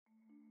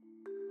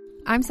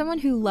I'm someone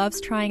who loves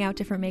trying out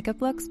different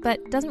makeup looks,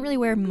 but doesn't really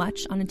wear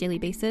much on a daily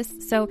basis,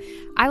 so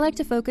I like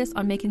to focus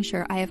on making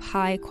sure I have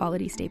high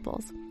quality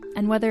staples.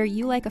 And whether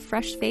you like a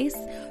fresh face,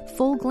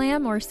 full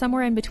glam, or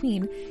somewhere in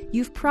between,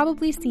 you've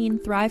probably seen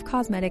Thrive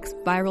Causemetics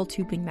Viral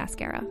Tubing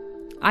Mascara.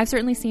 I've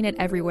certainly seen it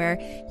everywhere.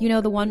 You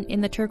know, the one in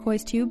the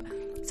turquoise tube?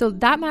 So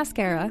that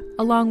mascara,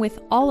 along with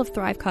all of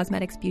Thrive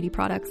Causemetics beauty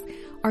products,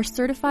 are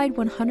certified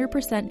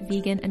 100%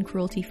 vegan and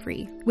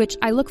cruelty-free, which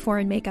I look for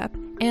in makeup,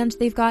 and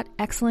they've got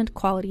excellent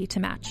quality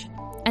to match.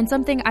 And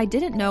something I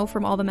didn't know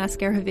from all the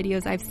mascara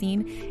videos I've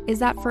seen is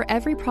that for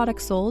every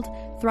product sold,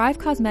 Thrive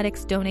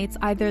Causemetics donates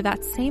either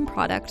that same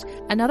product,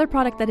 another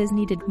product that is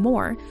needed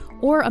more,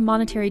 or a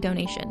monetary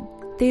donation.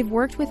 They've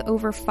worked with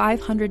over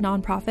 500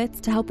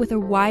 nonprofits to help with a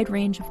wide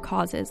range of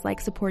causes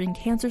like supporting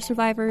cancer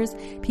survivors,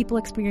 people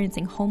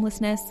experiencing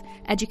homelessness,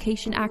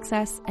 education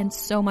access, and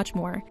so much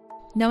more.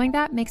 Knowing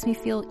that makes me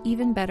feel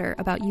even better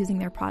about using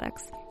their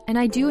products. And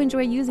I do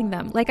enjoy using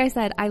them. Like I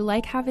said, I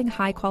like having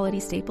high quality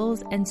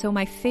staples, and so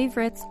my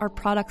favorites are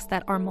products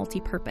that are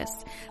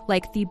multi-purpose,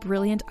 like the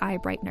Brilliant Eye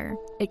Brightener.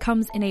 It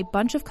comes in a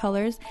bunch of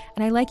colors,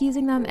 and I like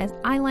using them as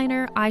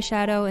eyeliner,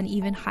 eyeshadow, and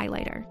even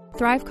highlighter.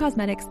 Thrive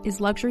Causemetics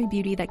is luxury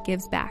beauty that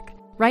gives back.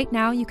 Right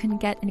now, you can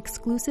get an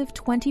exclusive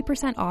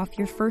 20% off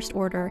your first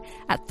order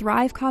at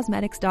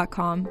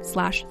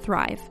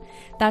thrivecausemetics.com/thrive.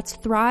 That's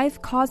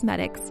Thrive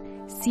Causemetics,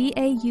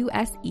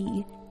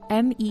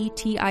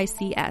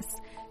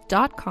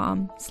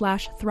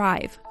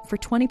 CAUSEMETICS.com/thrive for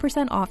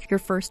 20% off your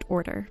first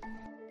order.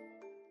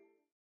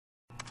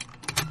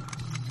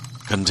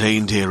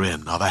 Contained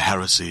herein are the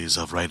heresies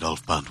of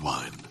Radolf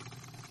Burntwine,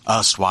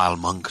 erstwhile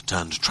monk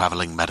turned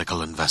traveling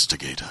medical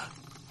investigator.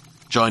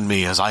 Join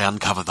me as I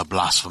uncover the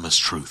blasphemous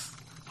truth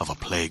of a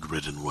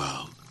plague-ridden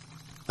world,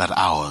 that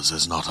ours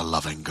is not a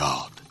loving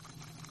God,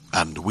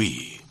 and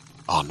we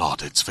are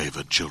not its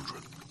favored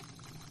children.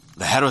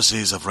 The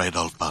Heresies of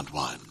Radolf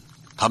Burntwine,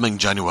 coming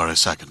January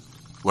 2nd,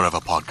 wherever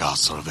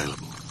podcasts are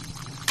available.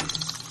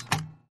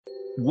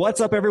 What's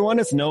up, everyone?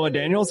 It's Noah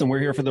Daniels, and we're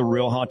here for the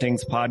Real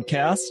Hauntings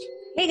podcast.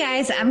 Hey,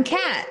 guys, I'm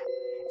Kat.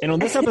 And on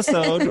this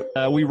episode,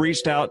 we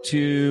reached out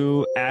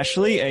to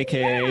Ashley,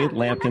 a.k.a.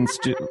 Lampkin.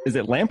 Is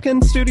it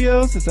Lampkin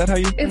Studios? Is that how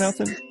you pronounce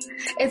it?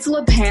 It's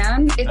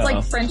Lapan. It's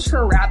like French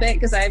for rabbit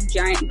because I have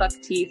giant buck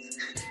teeth.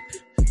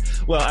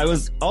 Well, I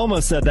was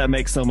almost said that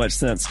makes so much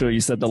sense to it. You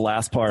said the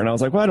last part, and I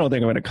was like, well, I don't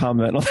think I'm going to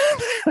comment on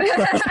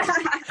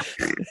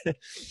that.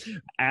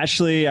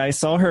 Ashley, I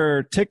saw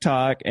her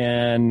TikTok,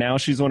 and now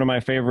she's one of my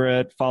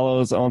favorite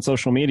follows on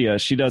social media.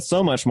 She does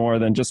so much more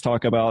than just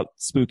talk about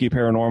spooky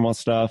paranormal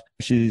stuff.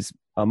 She's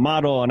a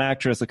model, an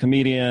actress, a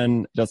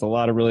comedian, does a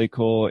lot of really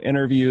cool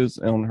interviews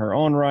on her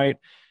own right.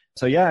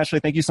 So yeah,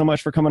 Ashley, thank you so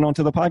much for coming on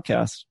to the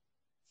podcast.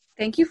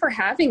 Thank you for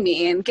having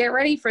me, and get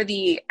ready for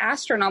the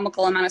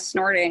astronomical amount of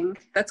snorting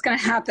that's going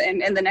to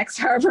happen in the next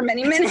however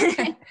many minutes.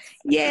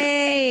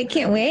 Yay.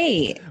 Can't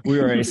wait. We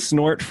are a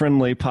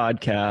snort-friendly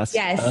podcast.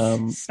 Yes,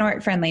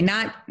 snort-friendly.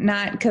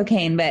 Not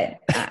cocaine, but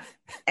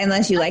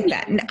unless you like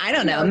that. I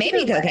don't know.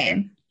 Maybe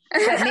cocaine.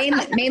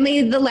 But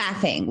mainly the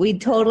laughing. We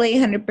totally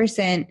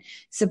 100%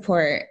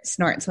 support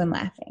snorts when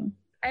laughing.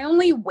 I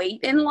only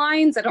wait in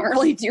lines. I don't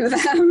really do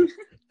them.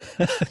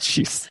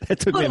 Jeez, it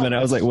took me a minute.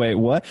 I was like, wait,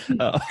 what?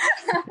 Oh.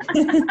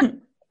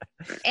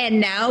 And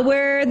now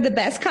we're the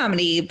best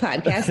comedy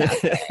podcast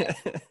out there.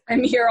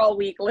 I'm here all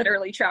week,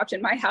 literally trapped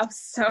in my house.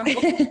 So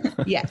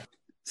yeah.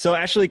 So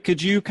Ashley,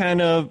 could you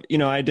kind of,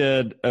 I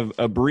did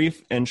a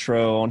brief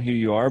intro on who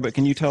you are, but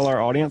can you tell our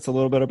audience a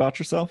little bit about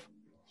yourself?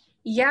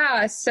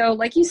 Yeah. So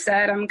like you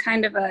said, I'm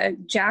kind of a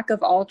jack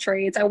of all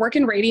trades. I work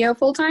in radio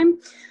full time.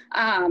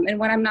 And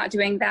when I'm not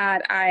doing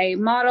that, I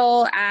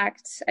model,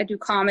 act, I do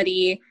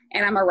comedy,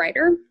 and I'm a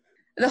writer.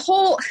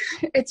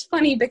 It's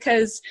funny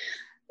because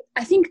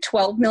I think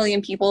 12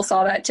 million people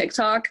saw that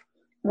TikTok,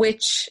 and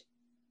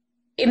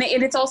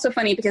it's also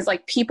funny because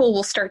like people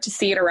will start to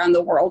see it around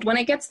the world when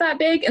it gets that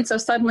big. And so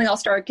suddenly I'll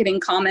start getting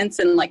comments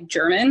in like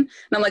German, and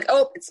I'm like,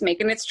 oh, it's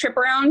making its trip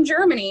around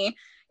Germany,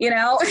 and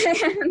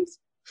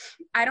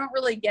I don't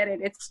really get it.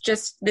 It's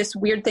just this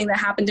weird thing that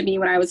happened to me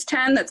when I was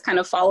 10 that's kind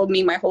of followed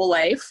me my whole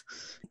life.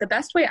 The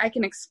best way I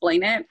can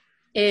explain it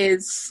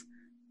is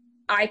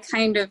I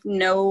kind of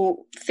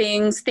know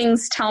things.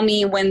 Things tell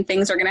me when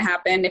things are going to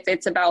happen, if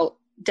it's about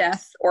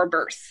death or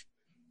birth.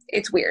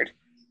 It's weird.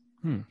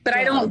 But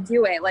I don't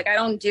do it. Like, I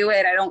don't do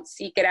it. I don't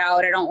seek it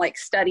out. I don't like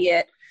study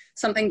it.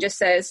 Something just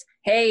says,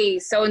 hey,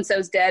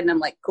 so-and-so's dead. And I'm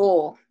like,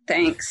 cool,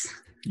 thanks.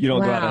 You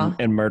don't go out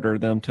and murder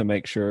them to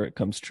make sure it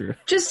comes true.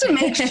 Just to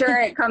make sure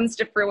it comes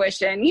to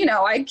fruition.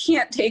 I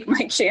can't take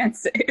my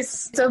chances.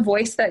 It's a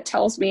voice that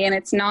tells me, and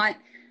it's not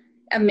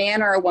a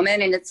man or a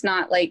woman, and it's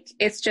not like,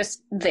 it's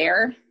just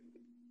there.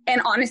 And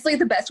honestly,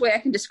 the best way I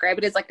can describe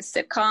it is like a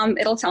sitcom.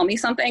 It'll tell me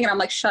something, and I'm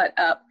like, shut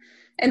up.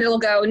 And it'll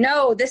go,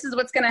 no, this is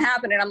what's going to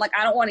happen. And I'm like,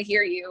 I don't want to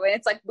hear you. And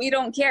it's like, we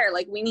don't care.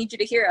 Like, we need you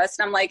to hear us.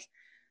 And I'm like,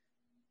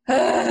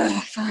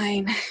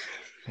 fine.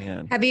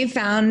 Man. Have you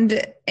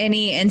found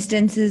any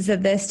instances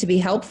of this to be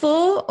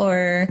helpful,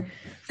 or?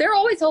 They're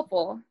always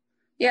helpful.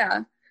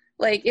 Yeah.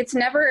 Like, it's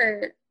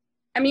never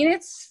I mean,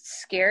 it's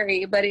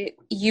scary, but it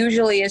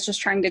usually is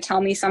just trying to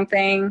tell me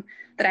something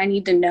that I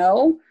need to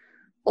know.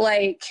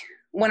 Like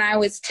when I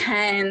was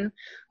 10,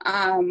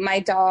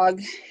 my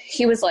dog,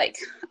 he was like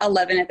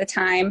 11 at the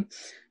time.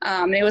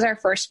 And it was our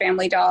first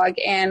family dog,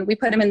 and we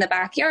put him in the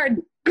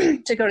backyard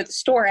to go to the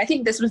store. I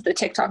think this was the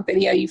TikTok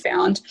video you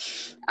found.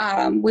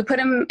 We put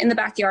him in the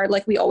backyard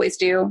like we always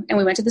do, and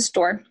we went to the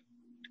store.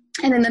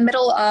 And in the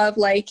middle of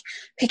like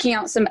picking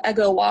out some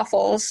Eggo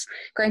waffles,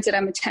 granted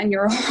I'm a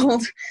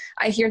 10-year-old,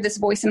 I hear this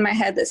voice in my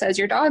head that says,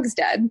 your dog's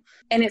dead.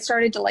 And it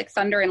started to like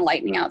thunder and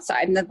lightning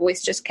outside. And the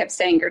voice just kept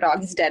saying, your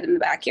dog is dead in the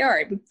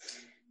backyard.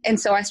 And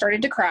so I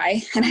started to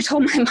cry, and I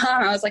told my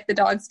mom, I was like, the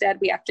dog's dead.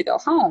 We have to go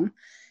home.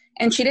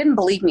 And she didn't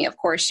believe me, of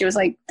course. She was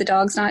like, the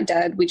dog's not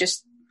dead. We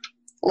just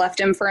left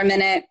him for a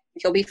minute.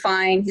 He'll be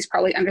fine. He's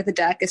probably under the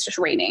deck. It's just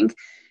raining.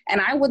 And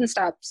I wouldn't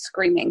stop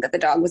screaming that the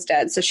dog was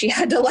dead. So she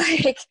had to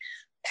like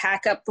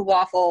pack up the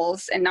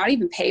waffles and not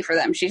even pay for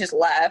them. She just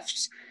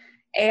left,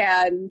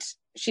 and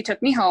she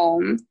took me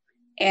home,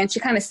 and she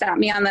kind of sat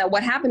me on the,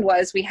 what happened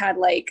was we had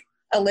like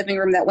a living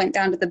room that went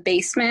down to the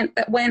basement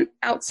that went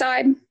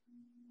outside.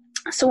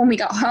 So when we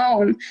got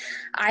home,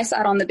 I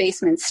sat on the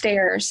basement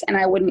stairs, and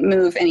I wouldn't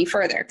move any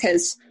further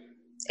because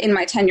in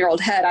my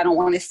 10-year-old head, I don't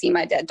want to see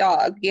my dead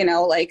dog, you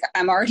know, like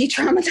I'm already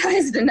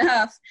traumatized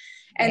enough.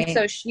 And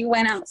so she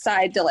went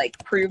outside to like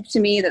prove to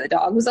me that the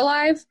dog was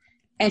alive,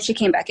 and she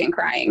came back in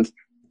crying.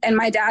 And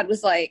my dad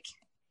was like,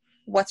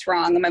 what's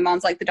wrong? And my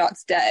mom's like, the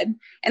dog's dead.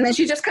 And then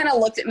she just kind of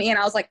looked at me, and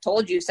I was like,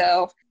 told you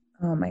so.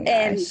 Oh my gosh.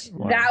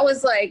 And that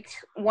was like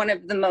one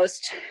of the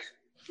most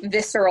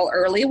visceral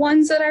early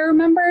ones that I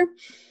remember.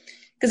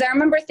 Because I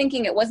remember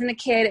thinking it wasn't a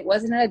kid, it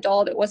wasn't an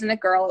adult, it wasn't a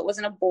girl, it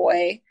wasn't a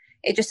boy.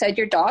 It just said,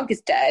 your dog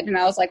is dead. And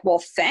I was like, well,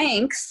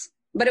 thanks.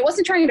 But it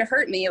wasn't trying to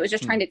hurt me. It was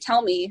just trying to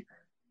tell me.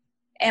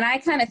 And I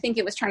kind of think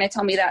it was trying to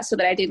tell me that so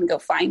that I didn't go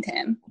find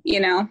him, you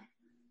know?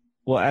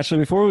 Well, actually,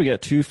 before we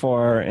get too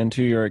far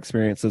into your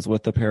experiences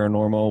with the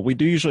paranormal, we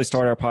do usually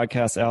start our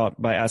podcast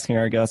out by asking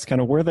our guests kind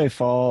of where they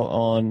fall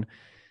on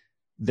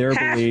their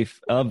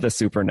belief of the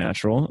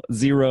supernatural.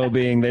 0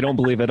 being they don't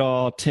believe at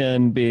all,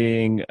 10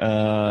 being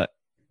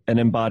an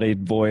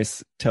embodied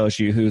voice tells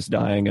you who's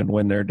dying and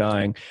when they're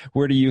dying.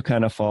 Where do you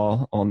kind of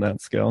fall on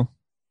that scale?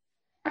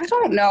 I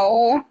don't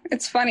know.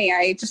 It's funny.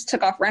 I just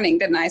took off running,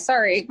 didn't I?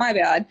 Sorry, my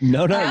bad.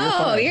 No, you're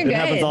fine. You're it good.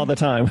 Happens all the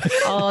time.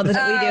 All the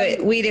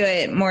time. We do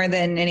it more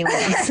than anyone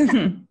else.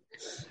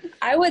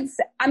 I would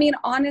say, I mean,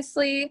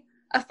 honestly,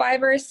 a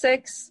 5 or a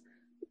 6,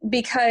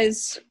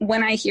 because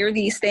when I hear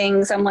these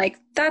things, I'm like,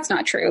 that's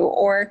not true,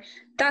 or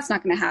that's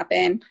not going to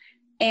happen.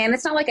 And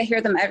it's not like I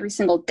hear them every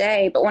single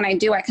day, but when I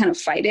do, I kind of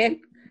fight it.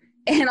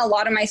 And a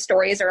lot of my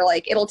stories are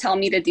like, it'll tell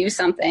me to do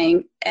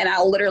something, and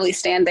I'll literally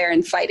stand there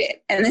and fight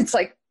it. And it's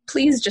like,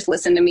 please just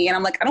listen to me. And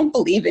I'm like, I don't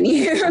believe in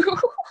you.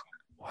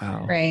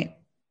 Wow. Right.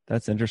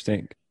 That's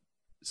interesting.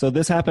 So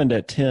this happened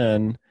at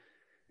 10.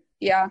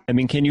 Yeah. I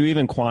mean, can you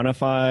even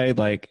quantify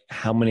like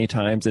how many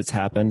times it's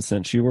happened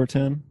since you were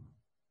 10?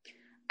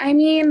 I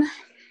mean,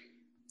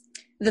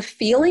 the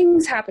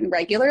feelings happen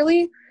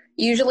regularly.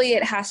 Usually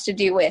it has to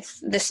do with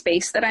the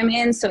space that I'm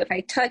in. So if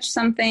I touch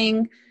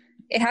something,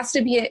 it has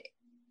to be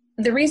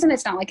the reason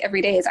it's not like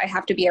every day is I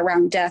have to be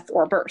around death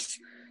or birth.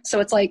 So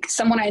it's like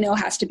someone I know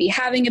has to be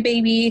having a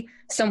baby,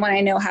 someone I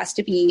know has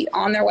to be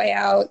on their way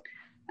out.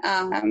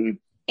 And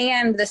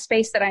the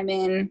space that I'm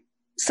in,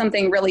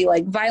 something really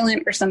like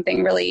violent or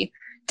something really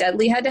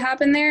deadly had to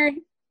happen there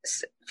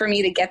for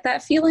me to get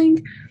that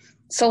feeling.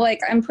 So like,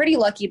 I'm pretty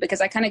lucky because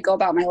I kind of go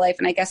about my life,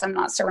 and I guess I'm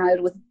not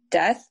surrounded with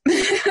death.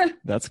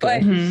 That's good.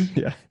 But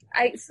yeah.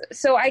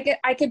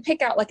 I could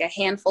pick out like a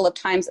handful of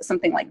times that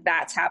something like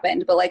that's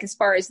happened. But like, as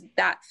far as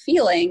that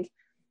feeling,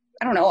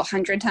 I don't know,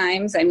 100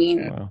 times. I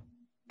mean, Wow.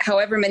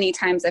 However many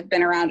times I've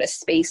been around a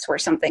space where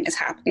something has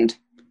happened.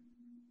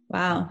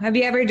 Wow. Have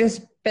you ever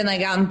just been like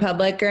out in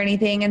public or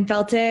anything and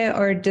felt it?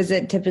 Or does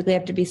it typically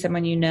have to be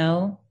someone you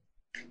know?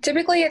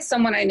 Typically it's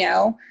someone I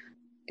know.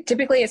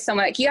 Typically it's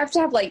someone like you have to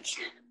have like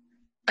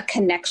a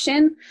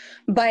connection.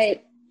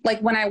 But like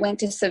when I went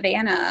to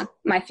Savannah,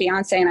 my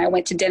fiance and I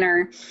went to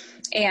dinner,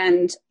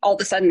 and all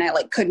of a sudden I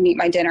like couldn't eat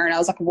my dinner, and I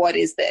was like, what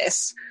is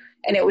this?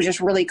 And it was just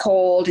really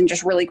cold and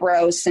just really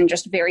gross and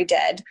just very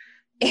dead.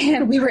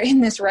 And we were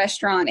in this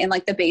restaurant, in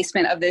like the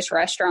basement of this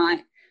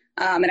restaurant.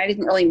 And I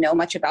didn't really know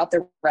much about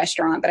the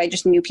restaurant, but I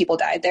just knew people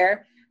died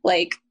there.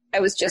 Like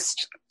I was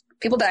just,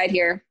 people died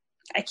here.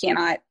 I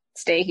cannot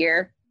stay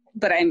here,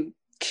 but I'm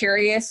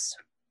curious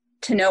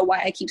to know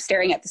why I keep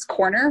staring at this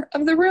corner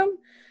of the room.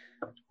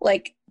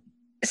 Like,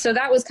 so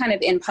that was kind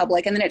of in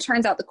public. And then it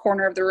turns out the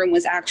corner of the room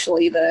was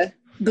actually the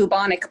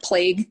bubonic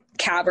plague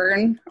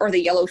cavern, or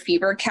the yellow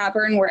fever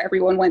cavern, where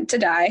everyone went to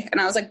die.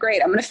 And I was like,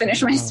 great, I'm going to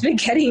finish my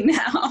spaghetti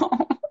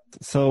now.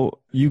 So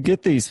you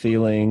get these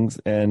feelings,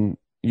 and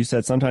you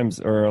said sometimes,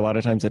 or a lot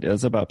of times, it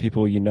is about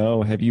people you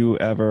know. Have you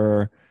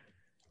ever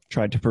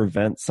tried to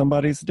prevent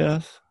somebody's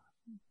death?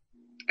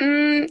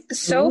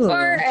 So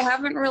far, I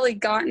haven't really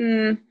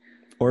gotten...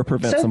 Or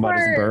prevent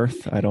somebody's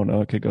birth. I don't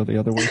know. It could go the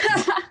other way.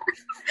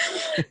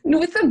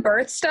 With the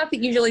birth stuff,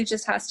 it usually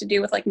just has to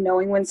do with like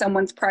knowing when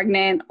someone's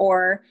pregnant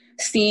or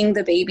seeing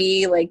the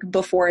baby like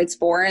before it's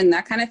born,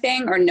 that kind of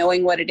thing, or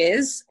knowing what it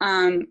is,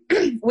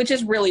 which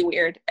is really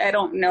weird. I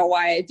don't know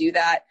why I do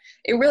that.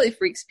 It really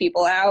freaks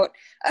people out.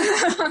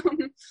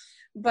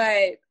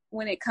 But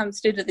when it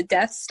comes to the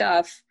death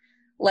stuff,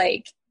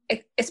 like,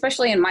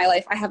 especially in my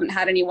life, I haven't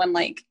had anyone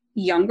like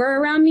younger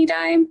around me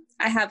die.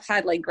 I have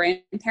had like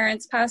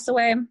grandparents pass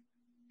away.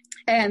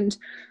 And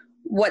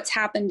what's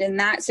happened in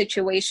that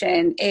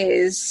situation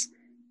is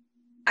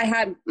I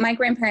had my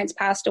grandparents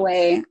passed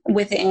away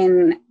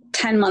within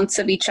 10 months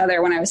of each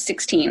other when I was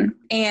 16.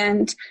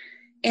 And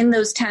in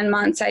those 10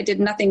 months, I did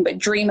nothing but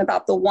dream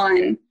about the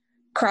one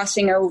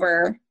crossing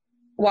over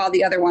while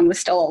the other one was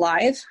still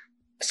alive.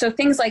 So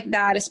things like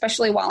that,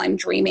 especially while I'm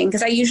dreaming,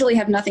 because I usually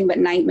have nothing but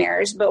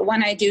nightmares. But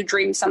when I do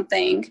dream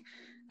something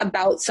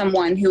about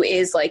someone who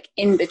is like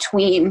in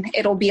between,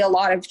 it'll be a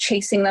lot of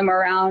chasing them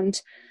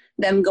around,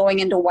 them going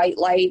into white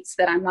lights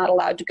that I'm not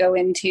allowed to go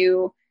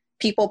into,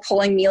 people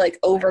pulling me like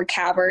over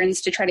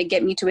caverns to try to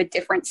get me to a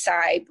different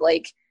side.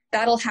 Like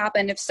that'll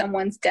happen if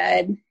someone's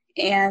dead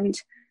and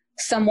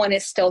someone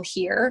is still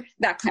here,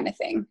 that kind of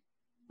thing.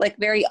 Like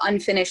very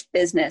unfinished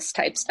business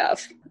type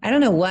stuff. I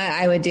don't know what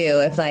I would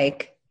do if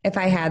I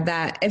had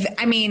that,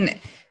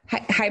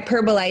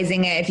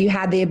 hyperbolizing it, if you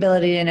had the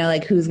ability to know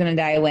like who's going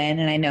to die when,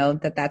 and I know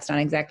that that's not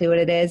exactly what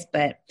it is,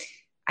 but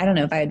I don't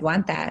know if I'd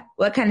want that.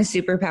 What kind of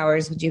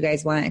superpowers would you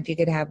guys want if you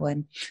could have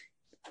one?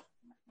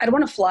 I'd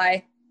want to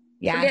fly.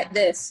 Yeah. Forget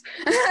this.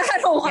 I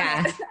don't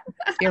want it.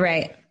 You're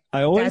right.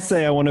 I always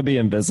say I want to be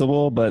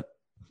invisible, but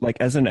like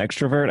as an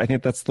extrovert, I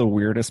think that's the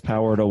weirdest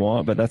power to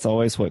want, but that's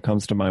always what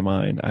comes to my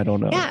mind. I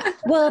don't know. Yeah.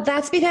 Well,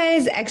 that's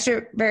because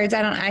extroverts,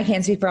 I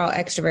can't speak for all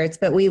extroverts,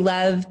 but we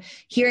love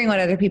hearing what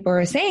other people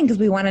are saying because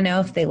we want to know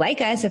if they like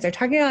us, if they're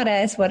talking about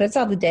us, what it's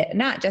all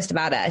not just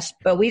about us,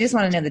 but we just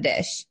want to know the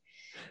dish.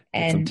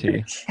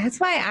 And that's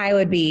why I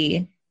would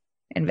be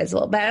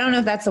invisible, but I don't know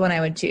if that's the one I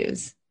would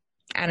choose.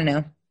 I don't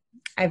know.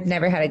 I've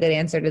never had a good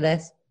answer to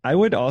this. I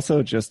would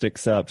also just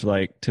accept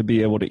like to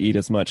be able to eat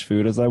as much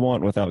food as I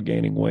want without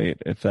gaining weight.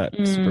 If that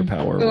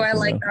superpower. Oh, I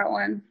like that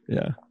one.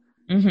 Yeah.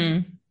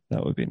 Mm-hmm.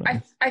 That would be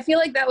nice. I feel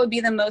like that would be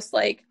the most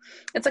like,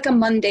 it's like a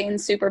mundane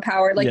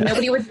superpower. Like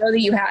nobody would know that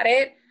you had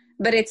it,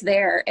 but it's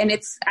there and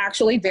it's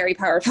actually very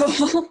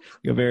powerful.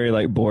 A very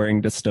like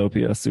boring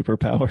dystopia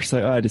superpower.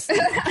 So I just.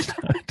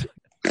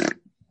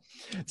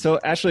 So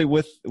Ashley,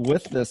 with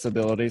this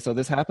ability, so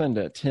this happened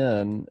at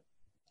 10.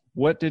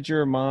 What did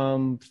your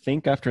mom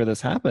think after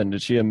this happened?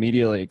 Did she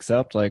immediately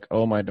accept like,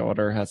 oh, my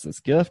daughter has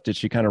this gift? Did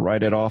she kind of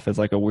write it off as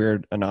like a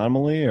weird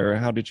anomaly, or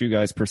how did you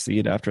guys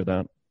proceed after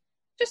that?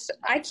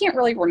 I can't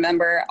really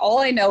remember. All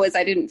I know is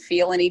I didn't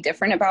feel any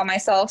different about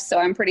myself. So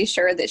I'm pretty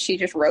sure that she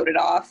just wrote it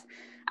off.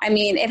 I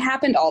mean, it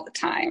happened all the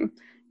time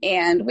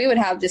and we would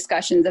have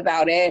discussions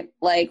about it.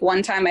 Like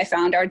one time I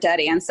found our dead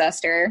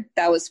ancestor.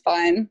 That was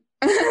fun.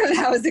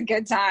 That was a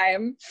good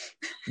time.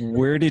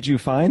 Where did you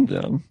find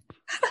them?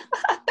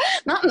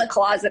 Not in the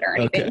closet or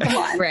anything. Okay. Come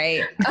on.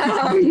 Right.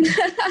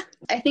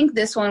 I think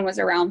this one was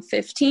around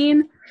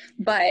 15,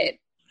 but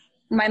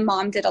my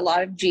mom did a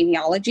lot of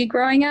genealogy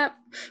growing up.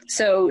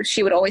 So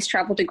she would always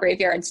travel to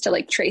graveyards to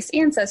like trace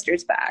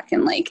ancestors back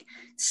and like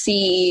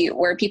see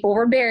where people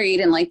were buried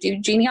and like do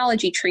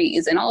genealogy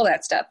trees and all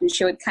that stuff. And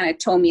she would kind of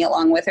tow me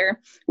along with her,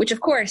 which of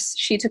course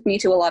she took me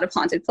to a lot of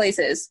haunted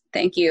places.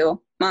 Thank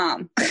you,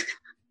 Mom.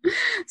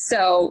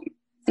 So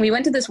we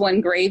went to this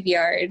one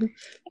graveyard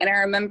and I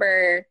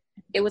remember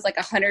it was like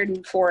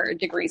 104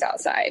 degrees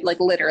outside, like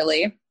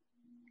literally.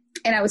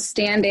 And I was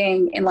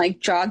standing in like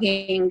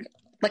jogging,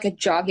 like a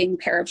jogging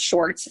pair of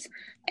shorts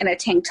and a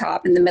tank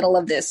top in the middle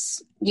of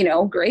this,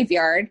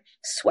 graveyard,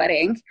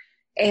 sweating.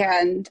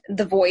 And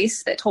the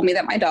voice that told me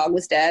that my dog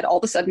was dead all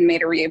of a sudden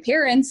made a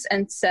reappearance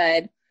and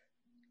said,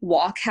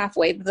 walk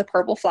halfway to the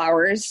purple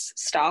flowers,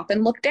 stop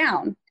and look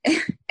down.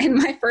 And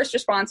my first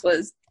response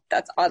was,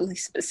 that's oddly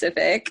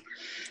specific.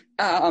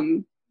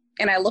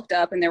 And I looked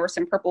up and there were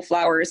some purple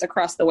flowers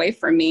across the way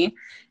from me.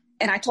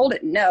 And I told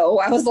it no.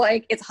 I was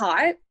like, it's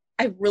hot.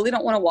 I really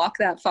don't want to walk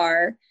that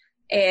far.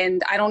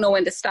 And I don't know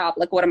when to stop.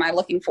 Like, what am I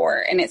looking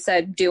for? And it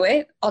said, do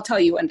it. I'll tell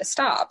you when to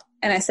stop.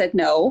 And I said,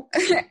 no.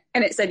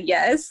 And it said,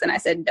 yes. And I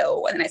said,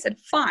 no. And then I said,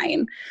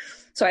 fine.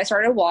 So I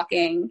started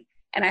walking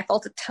and I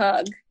felt a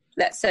tug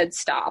that said,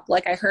 stop.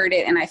 Like I heard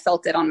it and I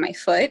felt it on my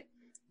foot.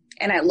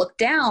 And I looked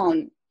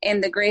down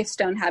and the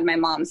gravestone had my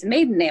mom's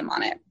maiden name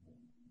on it.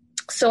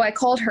 So I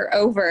called her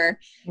over.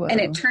 Whoa.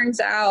 And it turns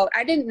out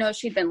I didn't know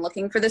she'd been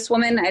looking for this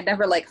woman. I'd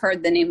never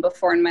heard the name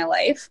before in my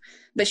life,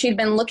 but she'd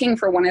been looking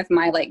for one of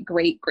my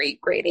great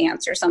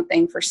aunts or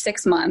something for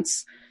 6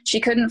 months.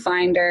 She couldn't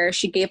find her.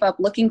 She gave up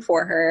looking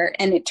for her.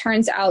 And it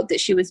turns out that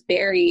she was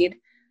buried,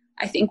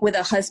 I think with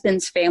a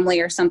husband's family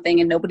or something,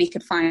 and nobody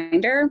could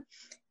find her.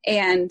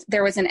 And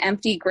there was an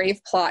empty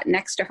grave plot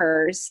next to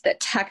hers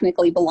that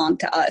technically belonged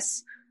to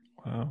us.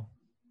 Wow.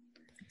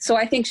 So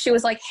I think she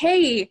was like,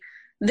 hey,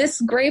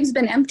 this grave's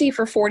been empty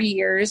for 40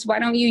 years. Why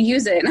don't you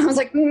use it? And I was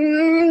like,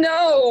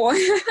 no.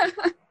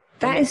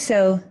 That is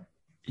so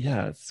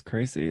Yeah, it's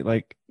crazy.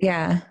 Like,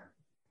 Yeah.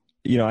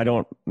 I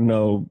don't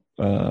know,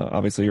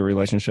 obviously your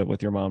relationship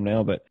with your mom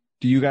now, but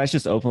do you guys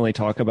just openly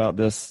talk about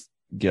this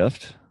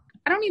gift?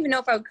 I don't even know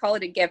if I would call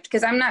it a gift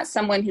because I'm not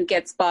someone who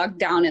gets bogged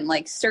down in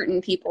like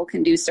certain people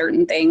can do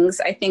certain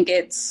things. I think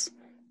it's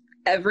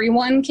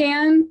everyone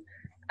can.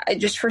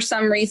 Just for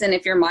some reason,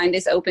 if your mind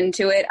is open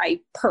to it,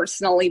 I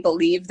personally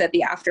believe that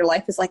the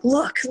afterlife is like,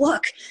 look,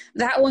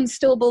 that one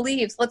still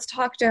believes. Let's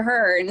talk to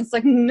her. And it's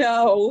like,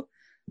 no,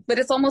 but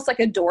it's almost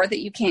like a door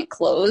that you can't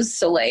close.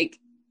 So like,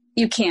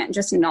 you can't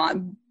just not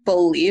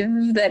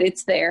believe that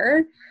it's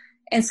there.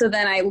 And so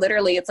then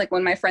it's like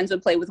when my friends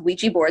would play with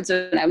Ouija boards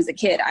when I was a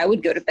kid, I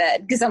would go to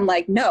bed because I'm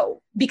like,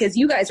 no, because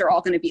you guys are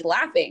all going to be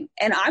laughing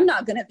and I'm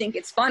not going to think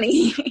it's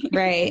funny.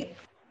 Right.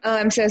 Oh,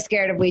 I'm so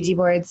scared of Ouija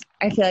boards.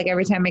 I feel like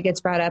every time it gets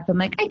brought up, I'm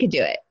like, I could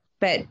do it,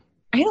 but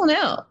I don't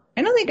know.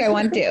 I don't think I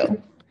want to.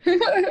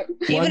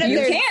 Even if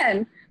you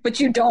can, but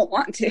you don't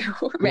want to.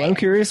 Right. Well, I'm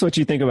curious what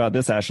you think about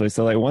this, Ashley.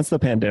 So like once the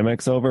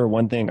pandemic's over,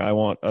 one thing I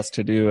want us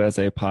to do as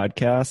a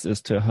podcast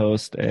is to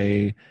host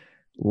a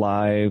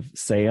live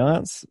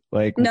seance.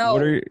 Like, no.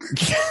 What are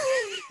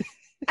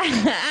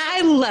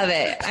I love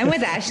it. I'm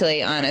with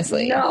Ashley,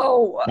 honestly.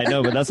 No. I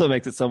know, but that's what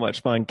makes it so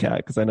much fun, Kat,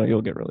 because I know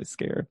you'll get really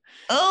scared.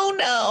 Oh,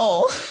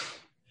 no.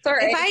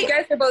 Sorry, if you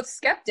guys are both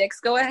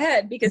skeptics, go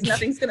ahead, because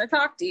nothing's going to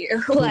talk to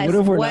you. Plus, what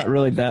if we're not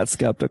really that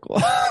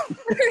skeptical?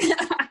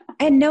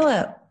 And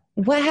Noah,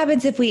 what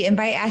happens if we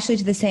invite Ashley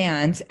to the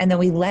seance and then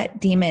we let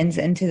demons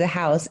into the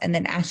house and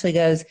then Ashley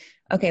goes,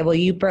 okay, well,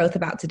 you both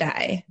about to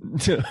die.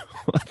 So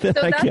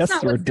that's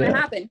not what's going to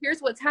happen. Here's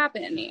what's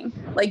happening.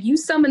 Like, you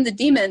summon the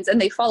demons and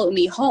they follow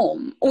me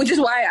home, which is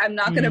why I'm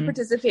not going to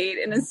participate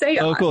in a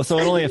seance. Oh, cool. So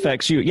it only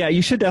affects you. Yeah,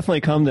 you should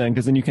definitely come then,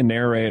 because then you can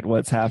narrate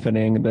what's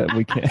happening that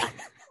we can't.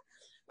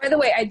 By the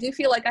way, I do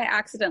feel like I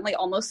accidentally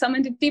almost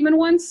summoned a demon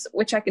once,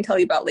 which I can tell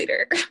you about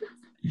later.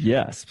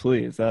 Yes,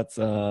 please. That's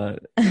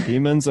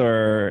demons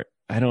are...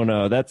 I don't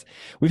know.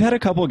 We've had a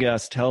couple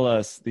guests tell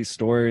us these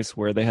stories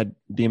where they had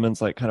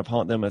demons like kind of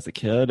haunt them as a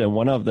kid. And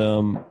one of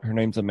them, her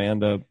name's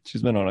Amanda.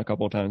 She's been on a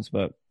couple of times,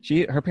 but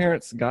her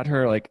parents got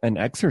her like an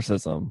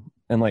exorcism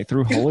and like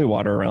threw holy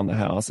water around the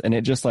house, and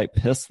it just like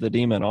pissed the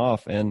demon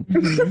off. And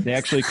they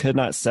actually could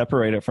not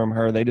separate it from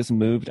her. They just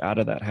moved out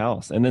of that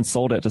house and then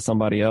sold it to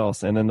somebody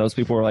else. And then those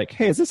people were like,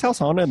 "Hey, is this house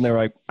haunted?" And they're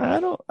like, "I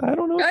don't know." I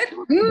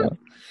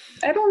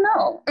don't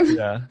know.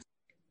 Yeah.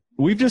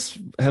 We just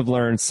have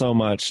learned so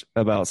much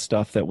about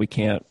stuff that we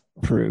can't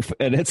prove.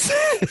 And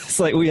it's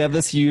like we have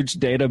this huge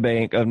data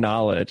bank of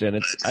knowledge,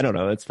 and I don't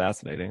know, it's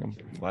fascinating.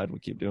 I'm glad we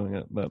keep doing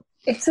it. But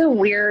it's a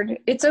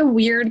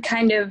weird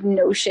kind of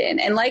notion.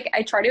 And like,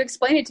 I try to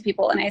explain it to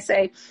people and I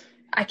say,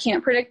 I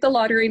can't predict the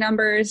lottery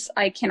numbers.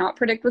 I cannot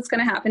predict what's going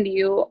to happen to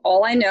you.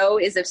 All I know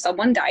is if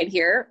someone died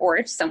here or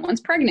if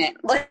someone's pregnant.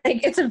 Like,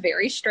 it's a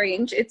very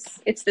strange,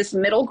 it's this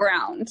middle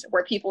ground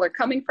where people are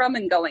coming from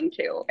and going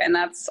to. And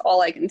that's all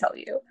I can tell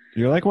you.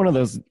 You're like one of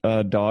those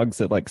dogs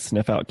that like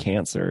sniff out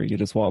cancer. You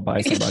just walk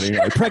by somebody and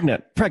you're like,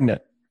 pregnant.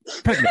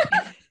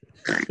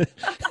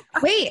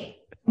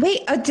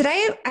 Wait,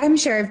 I'm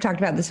sure I've talked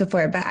about this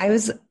before, but I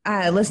was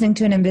listening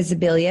to an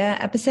Invisibilia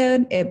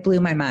episode. It blew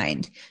my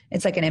mind.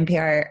 It's like an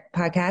NPR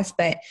podcast,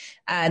 but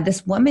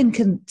this woman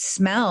could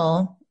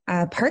smell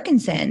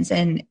Parkinson's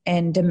and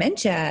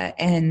dementia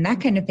and that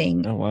kind of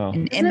thing. Oh, wow.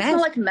 Doesn't it smell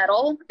like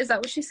metal? Is that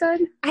what she said?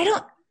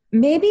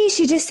 Maybe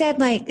she just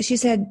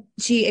said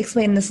she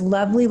explained this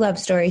lovely love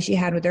story she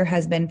had with her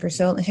husband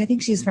I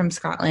think she's from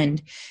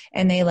Scotland,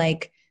 and they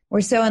like were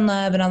so in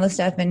love and all this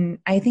stuff. And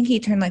I think he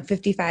turned like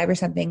 55 or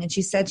something. And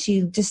she said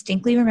she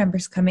distinctly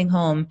remembers coming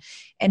home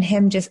and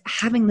him just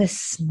having this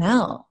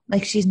smell.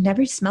 Like she's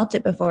never smelt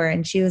it before.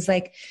 And she was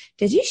like,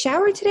 did you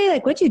shower today?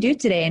 Like, what'd you do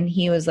today? And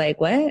he was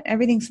like, what?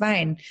 Everything's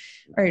fine.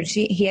 Or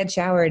he had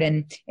showered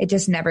and it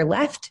just never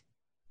left.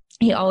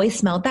 He always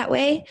smelled that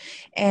way.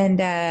 And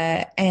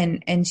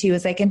she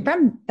was like, and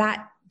from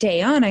that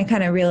day on, I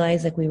kind of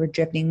realized like we were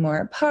drifting more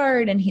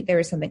apart and there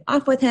was something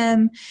off with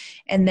him.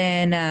 And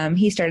then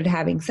he started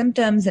having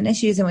symptoms and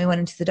issues, and we went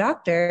into the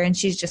doctor, and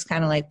she's just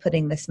kind of like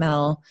putting the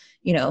smell,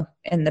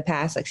 in the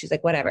past. Like she's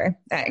like, whatever,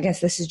 I guess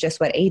this is just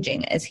what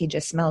aging is. He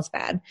just smells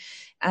bad.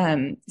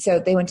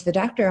 So they went to the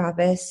doctor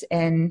office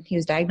and he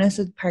was diagnosed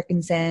with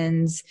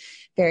Parkinson's,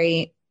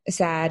 very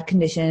sad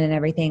condition and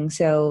everything.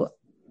 So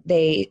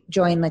they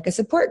joined like a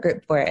support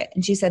group for it.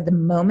 And she said the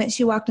moment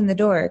she walked in the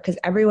door, because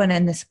everyone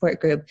in the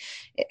support group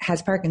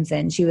has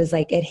Parkinson's, she was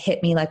like, it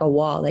hit me like a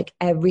wall. Like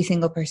every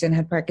single person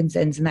had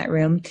Parkinson's in that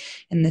room,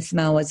 and the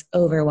smell was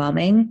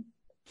overwhelming.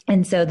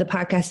 And so the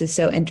podcast is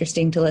so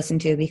interesting to listen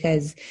to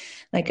because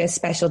like a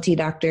specialty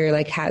doctor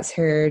like has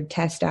her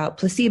test out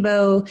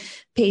placebo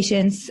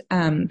patients,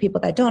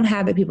 people that don't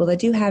have it, people that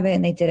do have it.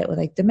 And they did it with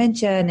like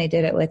dementia, and they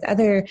did it with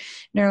other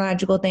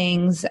neurological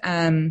things.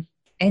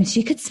 And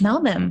she could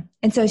smell them.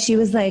 And so she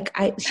was like,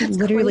 she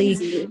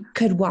literally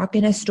could walk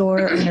in a store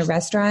or in a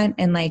restaurant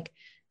and like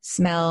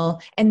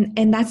smell.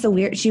 And that's the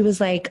weird, she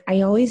was like, I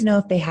always know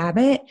if they have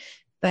it,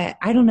 but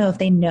I don't know if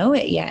they know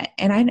it yet.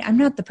 And I'm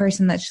not the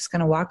person that's just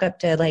going to walk up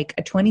to like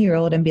a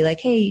 20-year-old and be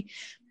like, hey,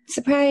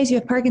 surprise, you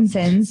have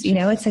Parkinson's. You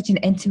know, it's such an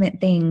intimate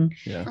thing.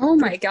 Yeah. Oh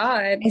my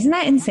God. Isn't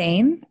that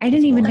insane? I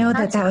didn't even know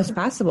that was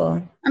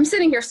possible. I'm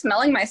sitting here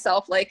smelling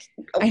myself like,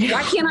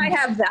 why can't I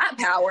have that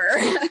power?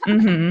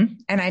 Mm-hmm.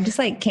 And I just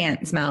like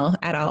can't smell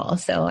at all.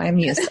 So I'm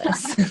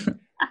useless.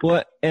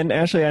 Well, and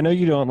Ashley, I know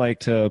you don't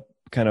like to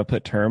kind of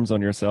put terms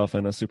on yourself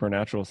in a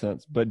supernatural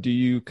sense, but do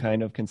you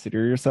kind of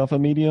consider yourself a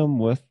medium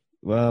with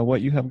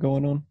what you have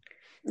going on?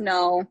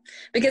 No,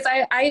 because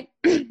I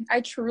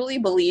truly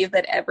believe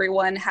that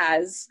everyone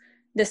has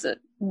this,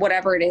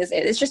 whatever it is,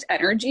 it's just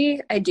energy.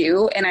 I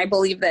do. And I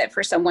believe that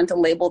for someone to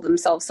label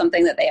themselves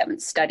something that they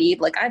haven't studied,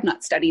 like I've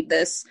not studied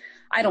this,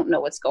 I don't know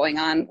what's going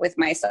on with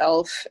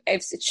myself.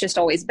 It's just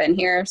always been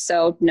here.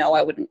 So no,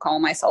 I wouldn't call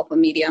myself a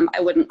medium.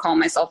 I wouldn't call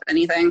myself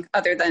anything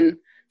other than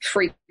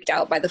freaked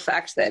out by the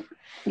fact that,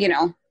 you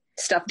know,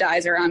 stuff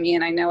dies around me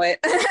and I know it.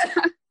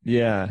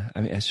 Yeah.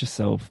 I mean, it's just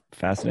so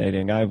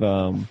fascinating. Our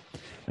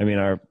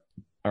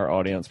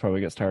audience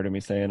probably gets tired of me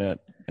saying it,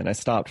 and I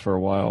stopped for a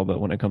while, but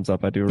when it comes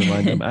up, I do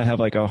remind them. I have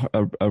like a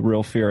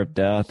real fear of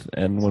death.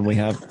 And when we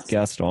have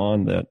guests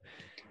on that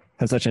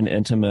have such an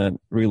intimate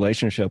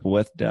relationship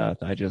with death,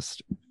 I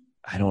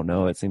don't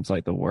know. It seems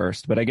like the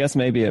worst, but I guess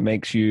maybe it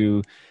makes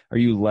you, are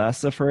you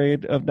less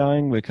afraid of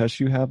dying because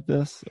you have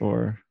this,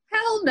 or?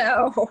 Hell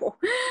no.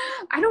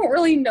 I don't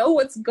really know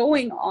what's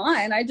going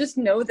on. I just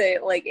know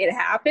that like it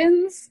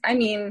happens. I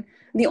mean,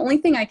 the only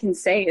thing I can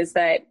say is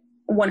that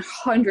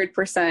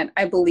 100%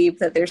 I believe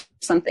that there's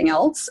something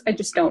else. I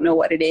just don't know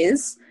what it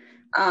is.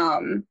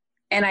 And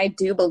I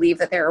do believe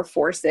that there are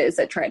forces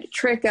that try to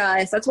trick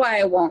us. That's why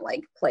I won't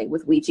like play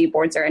with Ouija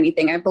boards or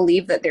anything. I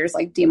believe that there's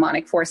like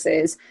demonic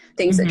forces,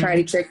 things that try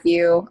to trick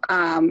you.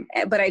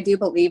 But I do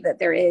believe that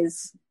there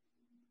is,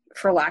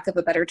 for lack of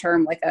a better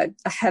term, like a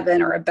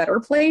heaven or a better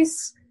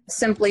place,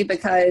 simply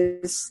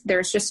because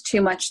there's just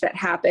too much that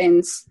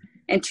happens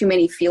and too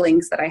many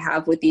feelings that I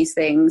have with these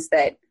things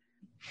that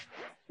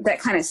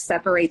kind of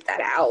separate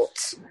that out.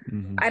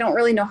 Mm-hmm. I don't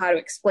really know how to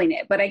explain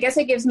it, but I guess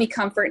it gives me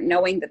comfort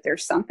knowing that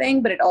there's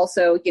something, but it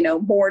also, you know,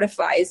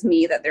 mortifies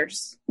me that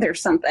there's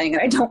something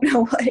and I don't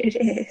know what it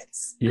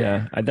is.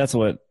 Yeah. That's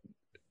what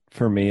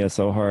for me is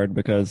so hard,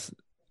 because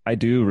I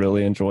do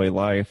really enjoy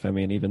life. I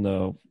mean, even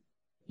though,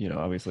 you know,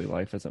 obviously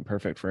life isn't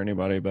perfect for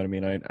anybody, but I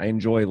mean, I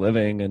enjoy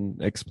living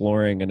and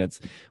exploring, and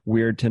it's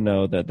weird to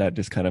know that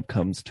just kind of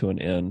comes to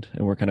an end,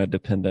 and we're kind of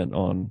dependent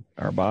on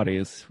our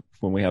bodies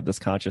when we have this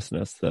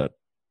consciousness that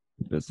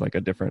is like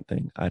a different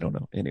thing. I don't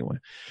know. Anyway.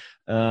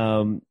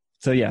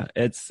 So yeah,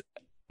 it's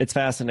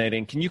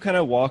fascinating. Can you kind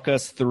of walk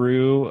us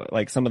through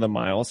like some of the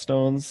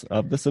milestones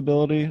of this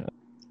ability?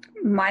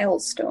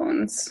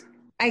 Milestones.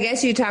 I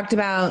guess you talked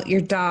about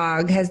your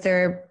dog. Has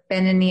there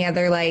been any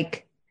other,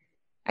 like,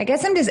 I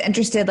guess I'm just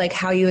interested, like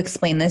how you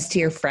explain this to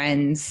your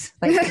friends,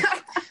 like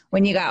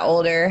when you got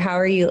older, how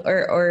are you,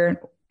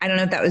 or I don't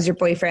know if that was your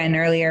boyfriend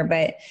earlier,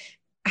 but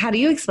how do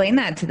you explain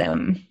that to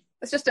them?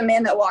 It's just a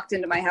man that walked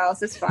into my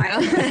house. It's fine.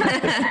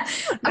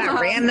 That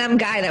random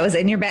guy that was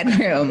in your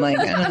bedroom. Like,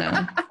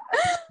 I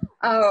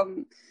don't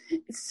know.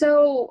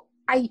 So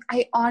I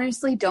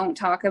honestly don't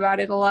talk about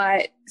it a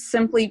lot,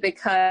 simply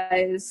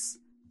because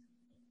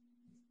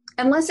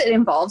unless it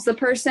involves the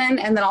person,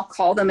 and then I'll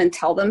call them and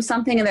tell them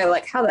something, and they're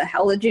like, how the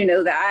hell did you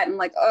know that? And I'm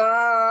like,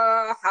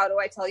 how do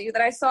I tell you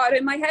that I saw it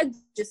in my head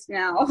just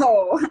now?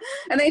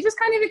 And they just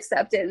kind of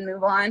accept it and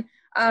move on.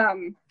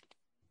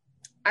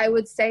 I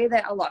would say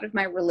that a lot of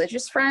my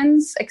religious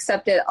friends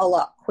accept it a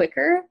lot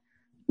quicker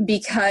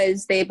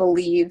because they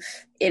believe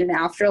in an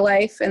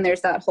afterlife. And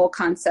there's that whole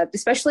concept,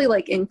 especially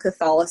like in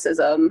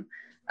Catholicism,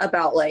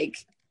 about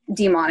like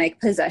demonic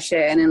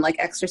possession and like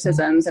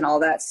exorcisms and all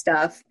that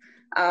stuff.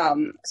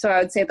 So I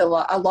would say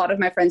that a lot of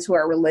my friends who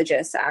are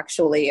religious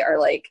actually are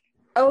like,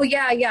 oh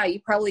yeah, you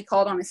probably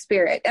called on a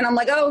spirit. And I'm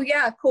like, oh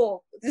yeah,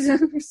 cool.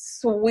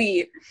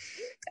 Sweet.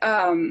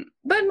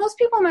 But most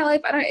people in my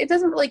life, it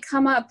doesn't really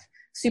come up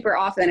super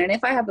often. And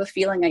if I have a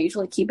feeling, I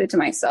usually keep it to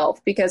myself,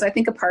 because I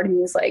think a part of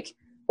me is like,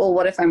 well,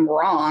 what if I'm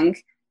wrong?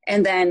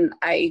 And then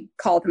I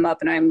call them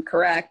up and I'm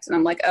correct. And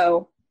I'm like,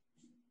 oh,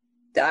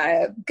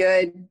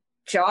 good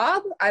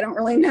job. I don't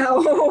really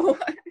know.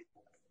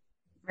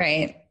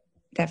 Right.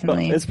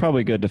 Definitely. Well, it's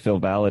probably good to feel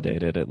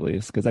validated at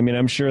least. Because I mean,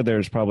 I'm sure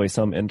there's probably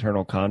some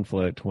internal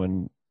conflict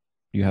when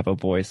you have a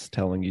voice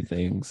telling you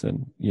things,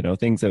 and, you know,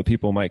 things that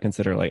people might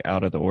consider like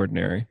out of the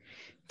ordinary.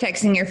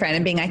 Texting your friend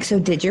and being like, so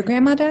did your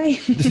grandma die?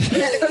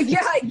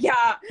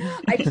 Yeah.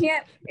 I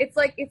can't, it's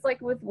like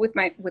with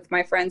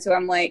my friends who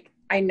I'm like,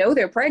 I know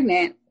they're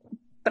pregnant,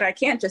 but I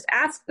can't just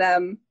ask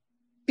them,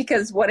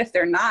 because what if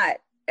they're not?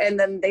 And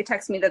then they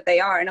text me that they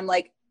are. And I'm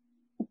like,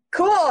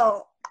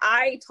 cool.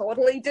 I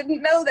totally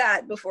didn't know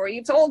that before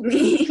you told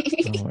me.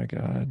 Oh my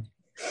God.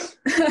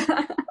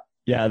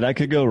 Yeah, that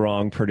could go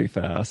wrong pretty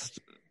fast.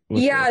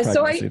 Yeah.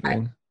 So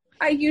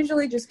I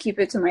usually just keep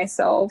it to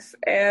myself.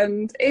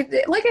 And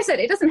like I said,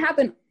 it doesn't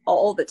happen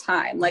all the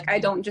time. Like, I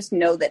don't just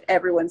know that I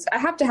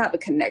have to have a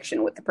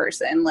connection with the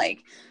person.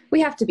 Like,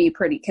 we have to be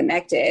pretty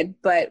connected.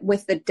 But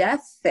with the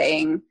death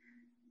thing,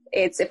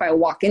 it's if I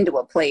walk into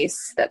a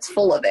place that's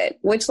full of it,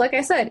 which, like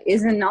I said,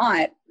 is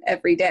not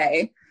every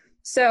day.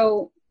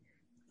 So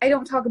I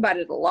don't talk about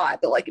it a lot,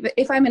 but like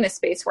if I'm in a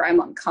space where I'm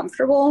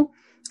uncomfortable,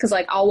 because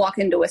like I'll walk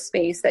into a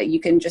space that you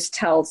can just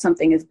tell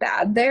something is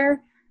bad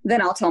there,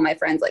 then I'll tell my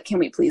friends, like, can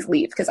we please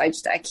leave? Because I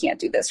can't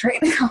do this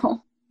right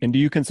now. And do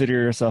you consider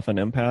yourself an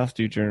empath?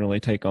 Do you generally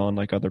take on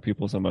like other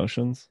people's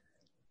emotions?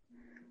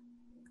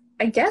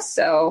 I guess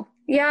so.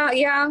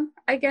 Yeah.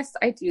 I guess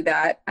I do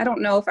that. I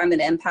don't know if I'm an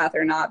empath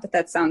or not, but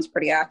that sounds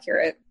pretty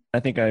accurate. I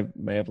think I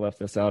may have left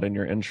this out in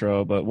your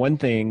intro, but one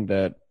thing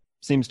that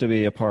seems to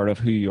be a part of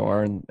who you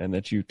are and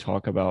that you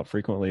talk about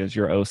frequently is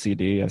your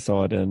OCD. I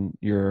saw it in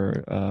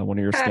your one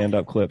of your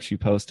stand-up clips you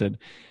posted.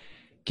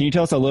 Can you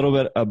tell us a little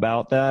bit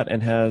about that,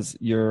 and has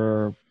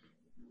your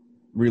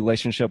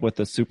relationship with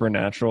the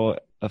supernatural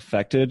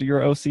affected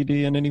your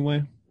OCD in any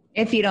way?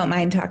 If you don't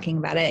mind talking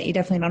about it, you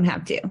definitely don't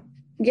have to.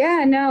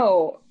 Yeah,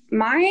 no.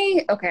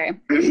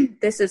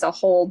 This is a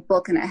whole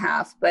book and a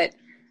half, but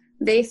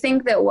they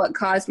think that what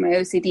caused my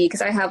OCD,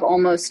 because I have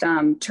almost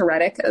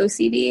Tourette's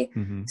OCD.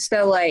 Mm-hmm.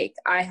 So like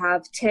I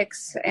have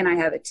tics and I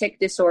have a tic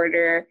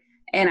disorder,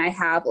 and I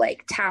have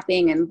like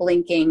tapping and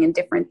blinking and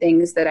different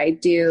things that I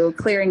do,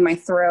 clearing my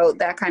throat,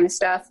 that kind of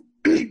stuff.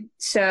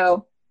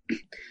 So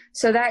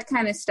that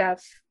kind of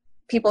stuff,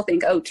 people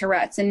think, oh,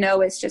 Tourette's, and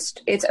no, it's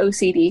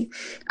OCD.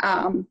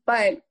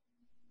 But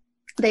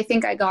they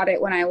think I got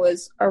it when I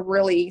was a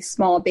really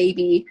small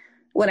baby,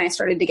 when I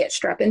started to get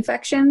strep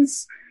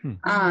infections.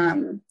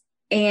 Mm-hmm.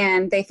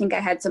 And they think I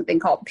had something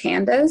called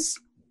PANDAS,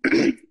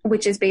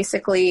 which is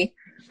basically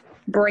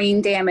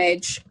brain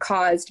damage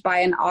caused by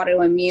an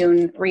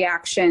autoimmune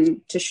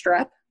reaction to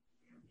strep.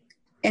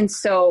 And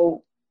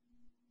so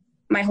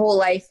my whole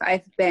life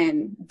I've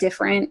been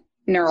different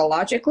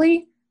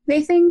neurologically,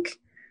 they think.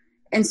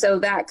 And so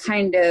that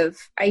kind of,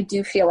 I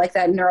do feel like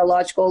that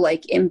neurological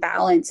like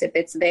imbalance, if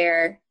it's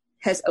there,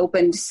 has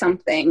opened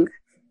something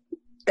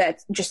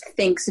that just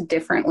thinks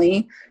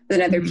differently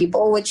than other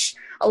people, which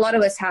a lot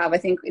of us have. I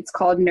think it's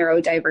called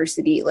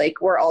neurodiversity.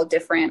 Like we're all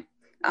different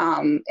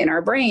in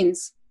our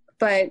brains,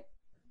 but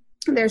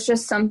there's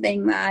just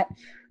something that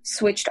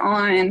switched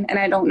on. And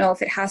I don't know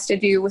if it has to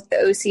do with the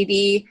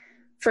OCD.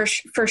 For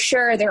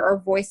sure, there are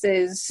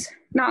voices,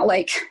 not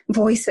like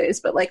voices,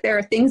 but like there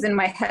are things in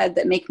my head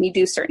that make me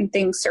do certain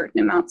things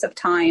certain amounts of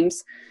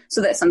times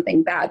so that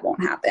something bad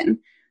won't happen.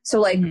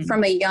 So like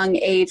from a young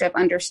age, I've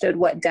understood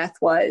what death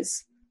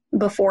was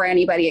before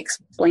anybody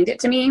explained it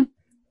to me.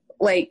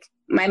 Like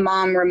my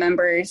mom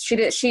remembers, she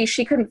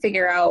couldn't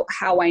figure out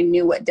how I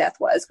knew what death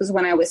was, because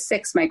when I was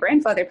 6, my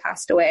grandfather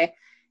passed away,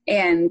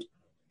 and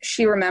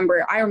I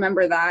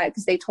remember that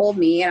because they told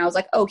me, and I was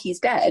like, oh, he's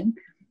dead.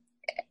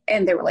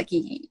 And they were like,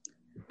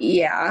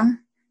 yeah.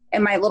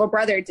 And my little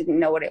brother didn't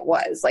know what it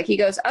was. Like he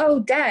goes, oh,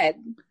 dead.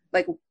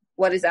 Like,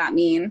 what does that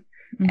mean?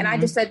 Mm-hmm. And I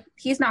just said,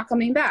 he's not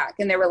coming back.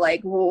 And they were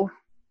like, well,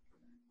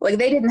 like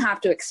they didn't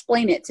have to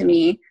explain it to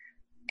me.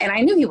 And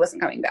I knew he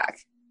wasn't coming back.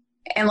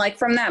 And like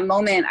from that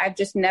moment, I've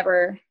just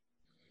never.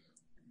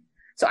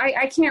 So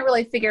I can't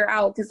really figure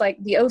out, because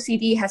like the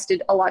OCD has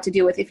a lot to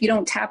do with, if you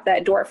don't tap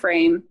that door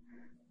frame,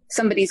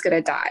 somebody's going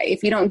to die.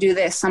 If you don't do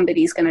this,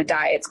 somebody's going to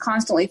die. It's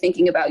constantly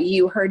thinking about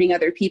you hurting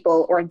other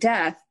people or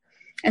death.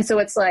 And so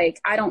it's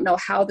like, I don't know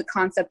how the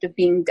concept of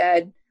being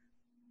dead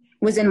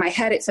was in my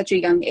head at such a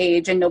young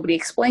age, and nobody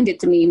explained it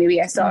to me.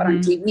 Maybe I saw it on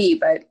TV,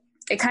 but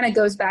it kind of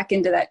goes back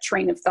into that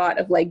train of thought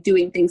of like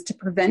doing things to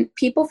prevent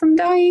people from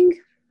dying.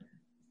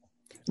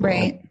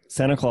 Right. Well,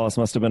 Santa Claus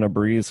must have been a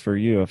breeze for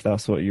you if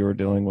that's what you were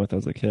dealing with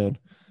as a kid.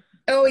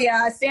 Oh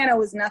yeah, Santa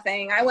was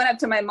nothing. I went up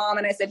to my mom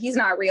and I said, he's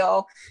not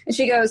real. And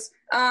she goes,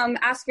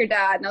 ask your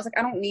dad. And I was like,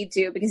 I don't need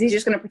to, because he's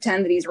just going to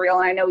pretend that he's real,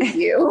 and I know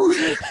you.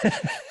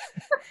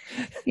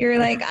 You're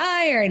like,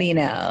 I already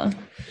know.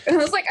 And I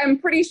was like, I'm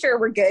pretty sure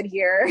we're good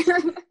here.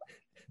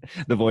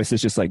 The voice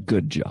is just like,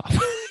 good job.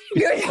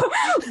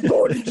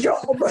 Good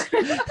job.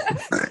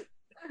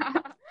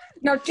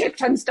 Now take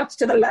 10 steps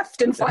to the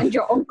left and find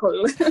your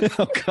uncle.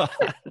 Oh,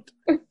 God.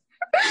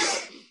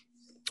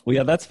 Well,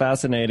 yeah, that's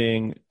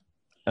fascinating.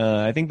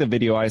 I think the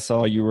video I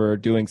saw, you were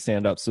doing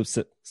stand-up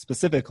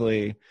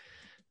specifically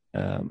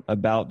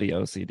about the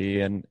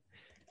OCD. And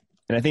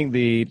I think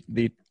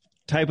the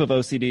type of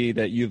OCD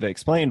that you've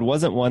explained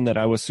wasn't one that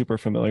I was super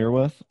familiar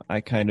with.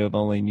 I kind of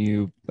only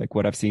knew like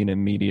what I've seen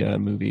in media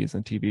and movies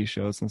and TV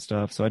shows and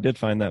stuff. So I did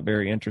find that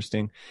very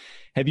interesting.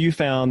 Have you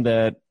found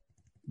that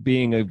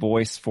being a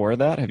voice for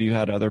that, have you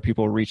had other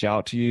people reach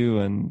out to you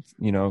and,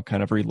 you know,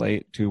 kind of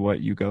relate to what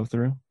you go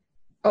through?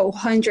 Oh,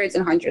 hundreds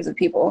and hundreds of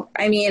people.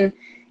 I mean,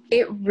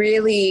 it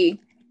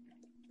really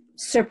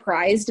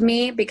surprised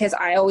me, because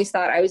I always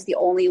thought I was the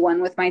only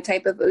one with my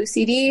type of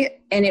OCD.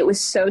 And it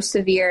was so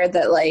severe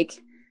that like,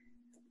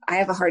 I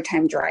have a hard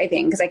time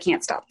driving because I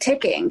can't stop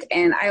ticking.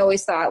 And I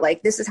always thought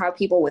like, this is how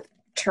people with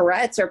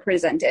Tourette's are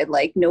presented.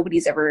 Like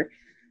nobody's ever,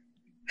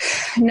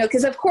 no,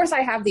 because of course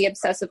I have the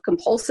obsessive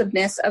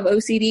compulsiveness of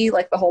OCD,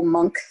 like the whole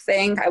monk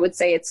thing. I would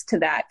say it's to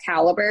that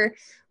caliber.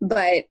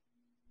 But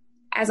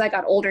as I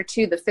got older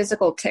too, the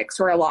physical tics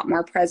were a lot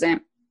more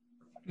present.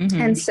 Mm-hmm.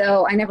 And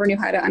so I never knew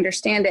how to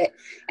understand it.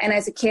 And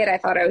as a kid, I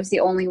thought I was the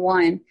only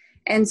one.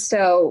 And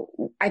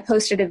so I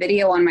posted a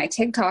video on my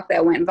TikTok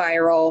that went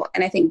viral,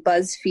 and I think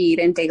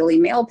BuzzFeed and Daily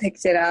Mail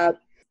picked it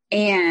up.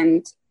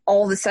 And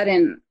all of a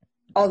sudden,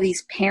 all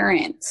these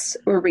parents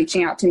were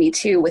reaching out to me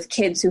too with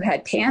kids who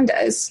had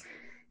pandas.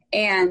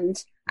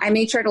 And I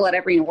made sure to let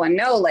everyone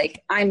know,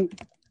 like, I'm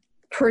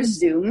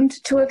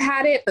presumed to have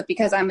had it, but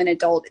because I'm an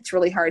adult, it's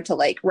really hard to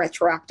like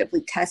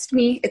retroactively test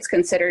me. It's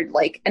considered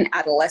like an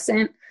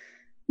adolescent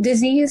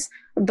disease,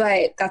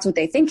 but that's what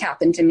they think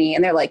happened to me.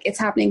 And they're like, it's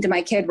happening to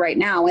my kid right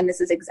now. And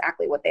this is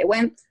exactly what they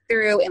went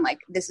through. And like,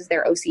 this is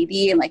their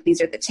OCD. And like,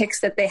 these are the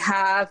tics that they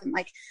have. And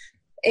like,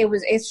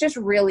 it's just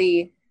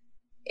really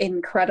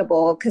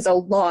incredible because a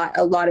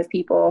lot of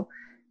people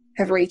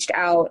have reached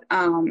out.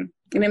 And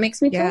it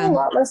makes me feel a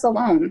lot less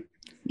alone.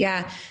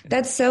 Yeah,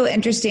 that's so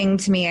interesting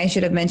to me. I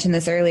should have mentioned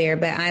this earlier,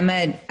 but I'm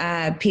a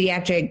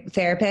pediatric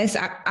therapist,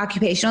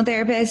 occupational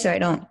therapist, so I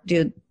don't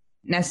do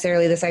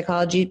necessarily the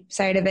psychology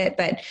side of it,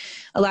 but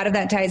a lot of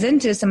that ties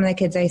into some of the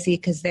kids I see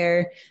because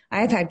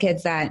I've had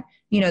kids that,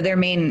 their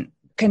main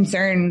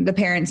concern, the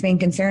parents' main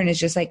concern is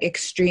just like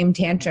extreme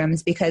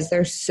tantrums because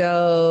they're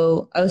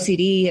so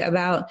OCD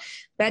about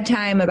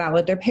bedtime, about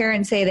what their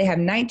parents say. They have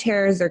night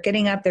terrors, they're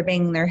getting up, they're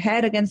banging their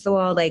head against the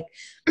wall, like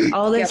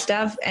all this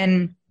stuff.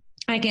 And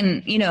I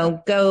can,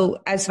 go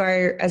as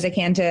far as I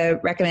can to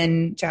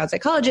recommend child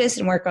psychologists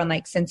and work on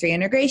like sensory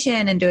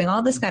integration and doing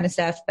all this kind of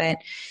stuff. But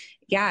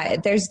yeah,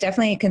 there's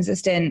definitely a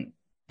consistent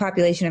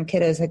population of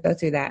kiddos that go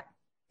through that.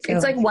 So.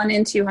 It's like 1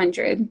 in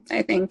 200,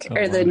 I think,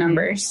 are the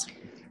numbers.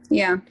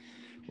 Yeah.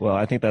 Well,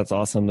 I think that's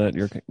awesome that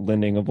you're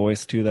lending a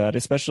voice to that,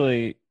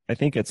 especially I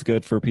think it's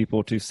good for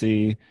people to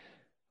see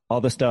all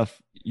the stuff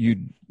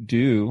you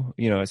do,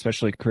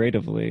 especially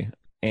creatively.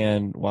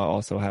 And while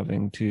also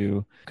having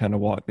to kind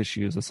of walk the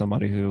shoes of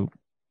somebody who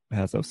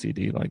has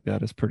OCD like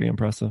that is pretty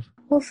impressive.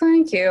 Well,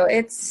 thank you.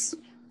 It's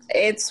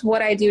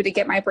what I do to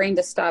get my brain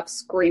to stop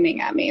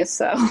screaming at me.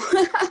 So,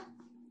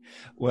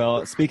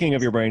 well, speaking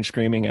of your brain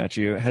screaming at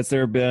you, has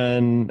there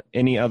been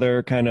any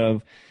other kind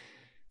of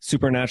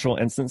supernatural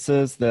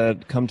instances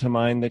that come to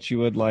mind that you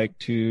would like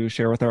to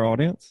share with our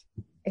audience?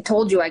 I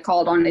told you I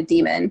called on a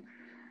demon.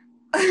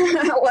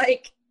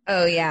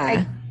 Oh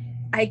yeah.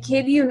 I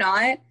kid you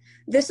not.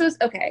 This was,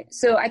 okay,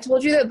 so I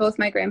told you that both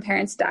my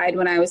grandparents died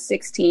when I was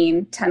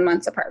 16, 10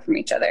 months apart from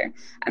each other.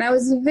 And I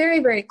was very,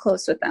 very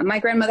close with them. My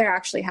grandmother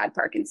actually had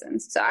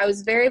Parkinson's. So I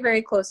was very,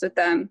 very close with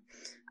them.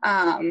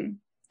 And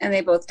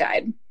they both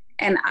died.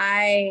 And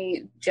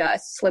I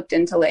just slipped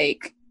into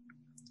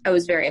I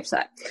was very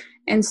upset.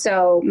 And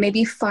so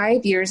maybe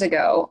 5 years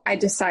ago, I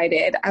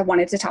decided I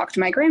wanted to talk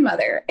to my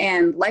grandmother.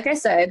 And like I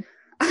said,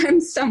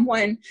 I'm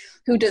someone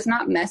who does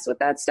not mess with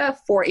that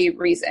stuff for a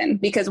reason,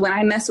 because when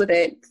I mess with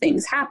it,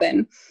 things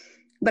happen.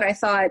 But I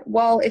thought,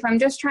 well, if I'm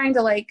just trying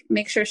to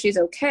make sure she's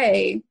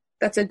okay,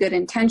 that's a good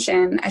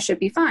intention. I should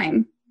be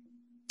fine.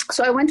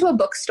 So I went to a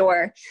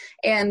bookstore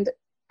and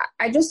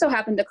I just so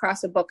happened to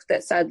cross a book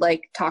that said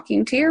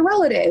talking to your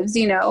relatives,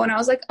 and I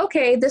was like,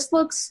 okay, this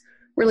looks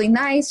really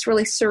nice,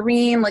 really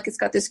serene. It's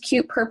got this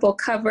cute purple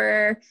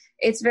cover.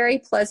 It's very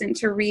pleasant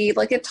to read.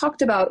 It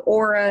talked about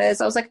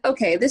auras. I was like,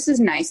 okay, this is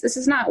nice. This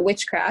is not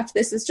witchcraft.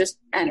 This is just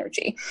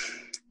energy.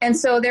 And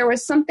so there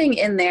was something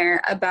in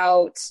there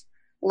about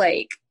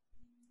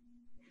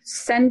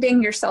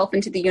sending yourself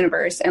into the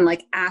universe and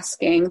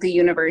asking the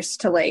universe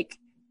to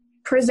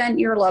present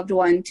your loved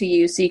one to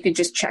you so you could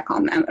just check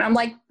on them. And I'm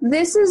like,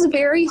 this is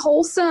very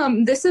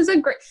wholesome. This is a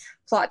great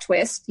plot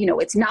twist.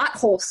 It's not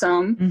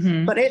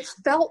wholesome, but it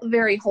felt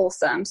very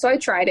wholesome. So I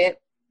tried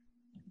it.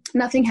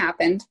 Nothing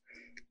happened.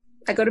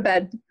 I go to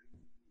bed.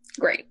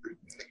 Great.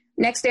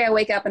 Next day I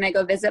wake up and I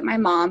go visit my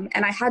mom,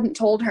 and I hadn't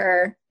told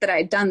her that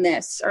I'd done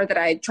this or that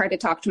I tried to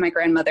talk to my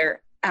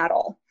grandmother at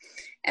all.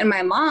 And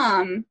my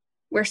mom,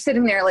 we're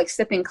sitting there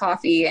sipping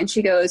coffee, and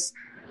she goes,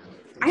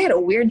 I had a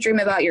weird dream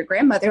about your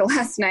grandmother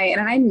last night,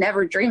 and I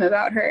never dream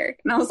about her.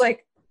 And I was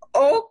like,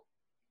 oh,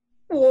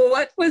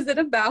 what was it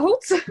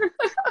about?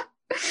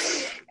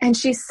 And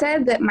she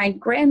said that my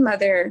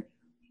grandmother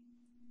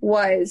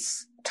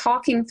was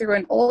talking through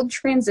an old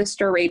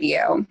transistor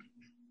radio,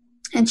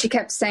 and she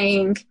kept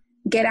saying,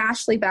 get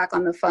Ashley back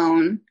on the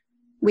phone.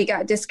 We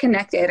got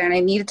disconnected and I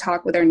need to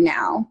talk with her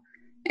now.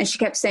 And she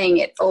kept saying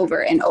it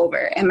over and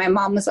over. And my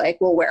mom was like,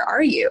 well, where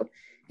are you?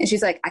 And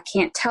she's like, I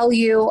can't tell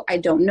you. I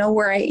don't know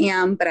where I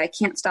am, but I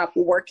can't stop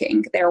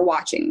working. They're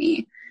watching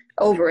me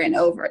over and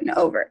over and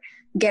over.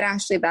 Get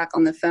Ashley back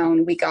on the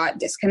phone. We got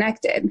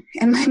disconnected.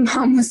 And my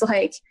mom was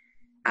like,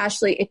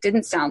 Ashley, it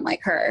didn't sound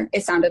like her.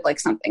 It sounded like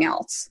something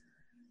else.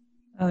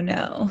 Oh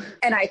no.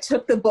 And I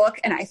took the book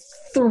and I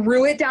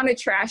threw it down a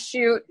trash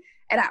chute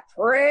and I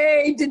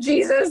prayed to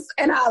Jesus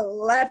and I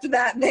left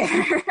that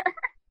there.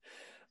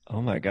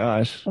 Oh my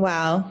gosh.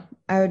 Wow.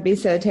 I would be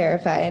so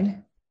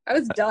terrified. I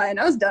was done.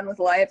 I was done with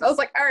life. I was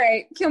like, all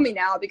right, kill me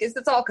now because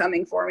it's all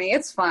coming for me.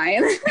 It's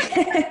fine.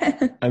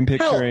 I'm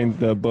picturing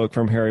the book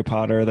from Harry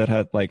Potter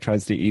that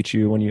tries to eat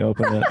you when you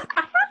open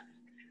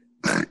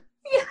it.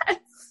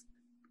 Yes.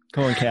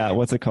 Come on, Kat,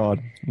 what's it called?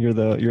 You're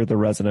the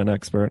resident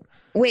expert.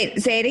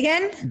 Wait, say it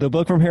again. The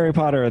book from Harry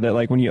Potter that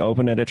like when you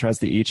open it, it tries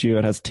to eat you.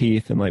 It has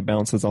teeth and like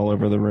bounces all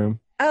over the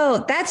room.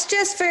 Oh, that's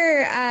just for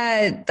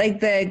like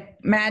the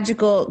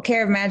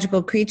care of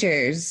magical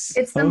creatures.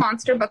 It's the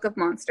Monster Book of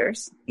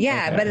Monsters.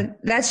 Yeah, Okay. but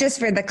that's just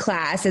for the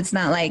class. It's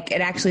not like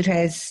it actually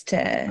tries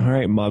to. All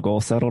right,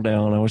 Muggle, settle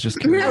down. I was just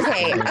curious.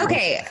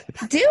 Okay.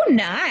 Do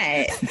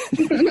not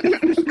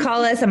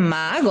call us a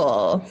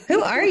Muggle.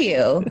 Who are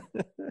you?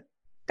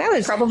 That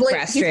was He's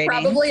frustrating.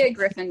 probably a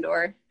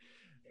Gryffindor.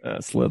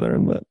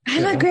 Slytherin, but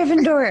I'm a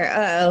Gryffindor.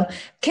 Oh,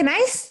 can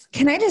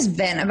I just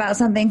vent about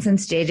something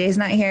since JJ's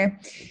not here?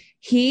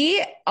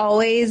 He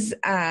always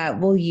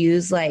will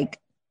use like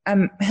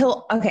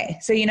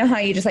so you know how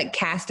you just like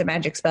cast a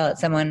magic spell at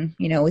someone,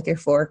 you know, with your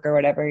fork or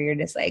whatever, you're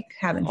just like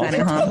having fun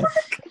at home.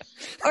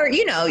 Or,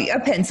 you know, a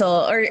pencil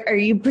or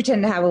you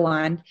pretend to have a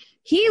wand.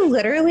 He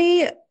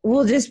literally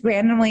will just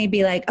randomly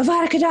be like,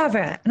 Avada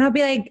Kedavra. And I'll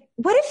be like,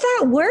 what if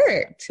that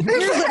worked? You're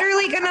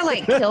literally going to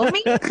like kill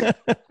me?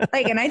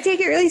 Like, and I take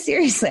it really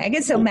seriously. I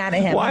get so mad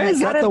at him. why is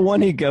that the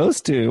one he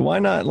goes to? Why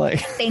not like...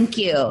 Thank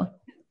you.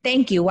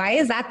 Why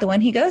is that the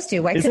one he goes to?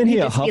 Why Isn't couldn't he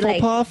a just be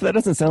like, Hufflepuff? That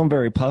doesn't sound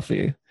very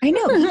puffy. I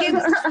know.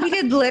 He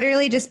could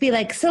literally just be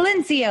like,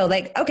 Silencio.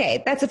 Like,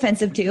 okay, that's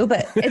offensive too,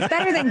 but it's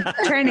better than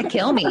trying to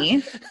kill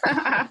me.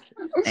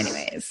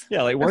 Anyways.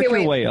 Yeah, like work Okay, your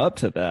wait. way up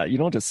to that. You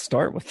don't just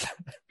start with that.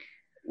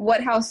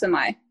 What house am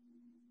I?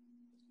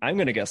 I'm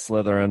going to guess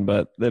Slytherin,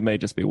 but that may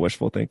just be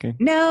wishful thinking.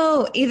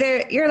 No,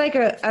 either you're like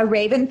a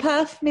Raven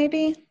Puff,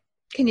 maybe.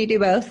 Can you do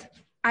both?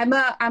 I'm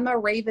a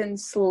Raven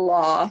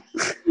Slaw.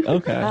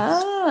 Okay.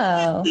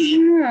 Oh.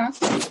 Yeah.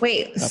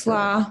 Wait,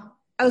 Slaw.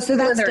 Oh, so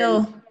that's Slytherin.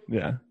 still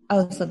Yeah.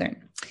 Slytherin.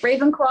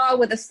 Ravenclaw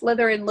with a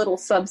Slytherin little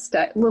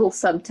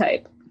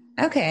subtype.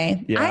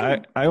 Okay.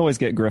 Yeah, I always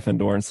get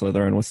Gryffindor and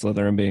Slytherin, with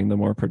Slytherin being the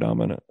more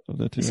predominant of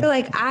the two. So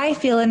like I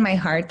feel in my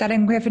heart that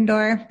I'm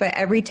Gryffindor, but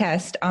every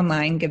test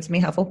online gives me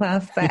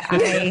Hufflepuff,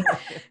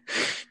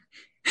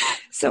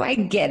 so I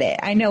get it.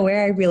 I know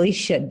where I really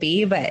should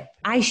be, but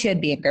I should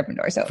be a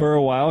Gryffindor. So For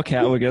a while,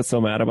 Kat would get so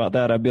mad about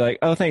that. I'd be like,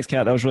 oh, thanks,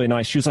 Kat. That was really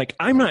nice. She was like,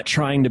 I'm not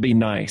trying to be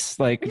nice.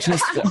 Like,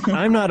 just,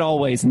 I'm not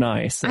always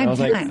nice. And I was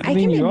like, I'm not. I I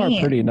mean, can be you are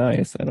mean. pretty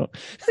nice. I don't,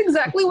 That's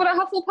exactly what a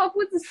Hufflepuff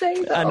would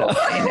say, though. I know.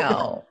 I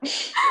know.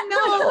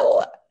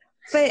 No.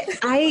 But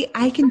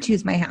I can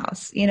choose my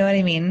house. You know what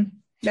I mean?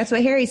 That's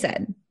what Harry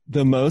said.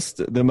 The most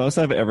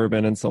I've ever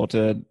been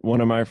insulted. One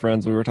of my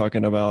friends, we were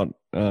talking about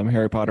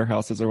Harry Potter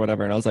houses or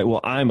whatever, and I was like, "Well,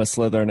 I'm a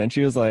Slytherin," and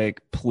she was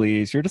like,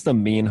 "Please, you're just a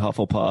mean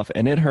Hufflepuff,"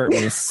 and it hurt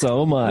me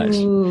so much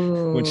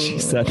when she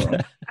said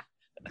that.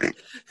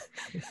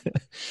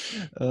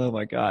 Oh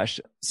my gosh!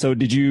 So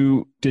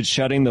did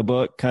shutting the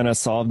book kind of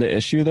solve the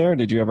issue there?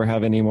 Did you ever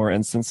have any more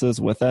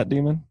instances with that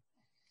demon?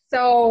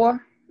 So,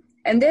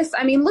 and this,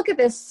 I mean, look at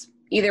this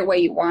either way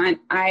you want.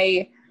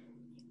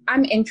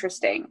 I'm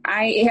interesting.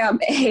 I am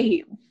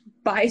a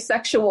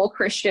bisexual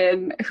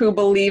Christian who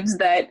believes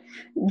that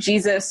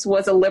Jesus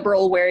was a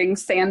liberal wearing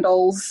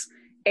sandals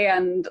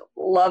and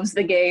loves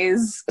the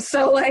gays.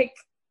 So like,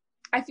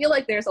 I feel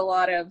like there's a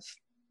lot of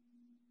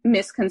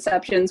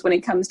misconceptions when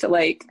it comes to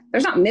like,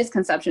 there's not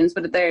misconceptions,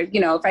 but there,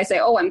 you know, if I say,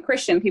 oh, I'm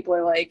Christian, people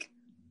are like,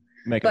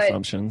 Make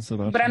assumptions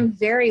about but you. I'm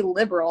very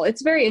liberal.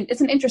 It's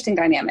an interesting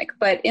dynamic.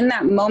 But in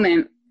that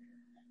moment,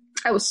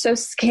 I was so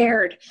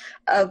scared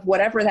of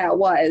whatever that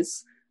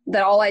was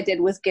that all I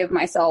did was give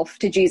myself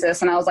to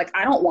Jesus. And I was like,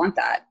 I don't want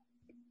that.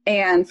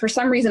 And for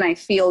some reason, I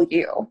feel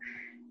you.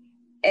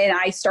 And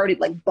I started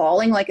like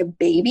bawling like a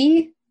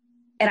baby.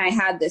 And I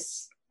had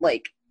this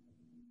like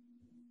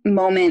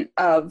moment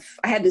I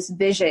had this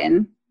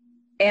vision.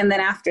 And then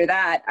after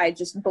that, I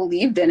just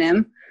believed in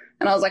him.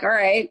 And I was like, all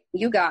right,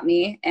 you got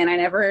me. And I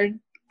never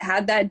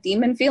had that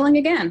demon feeling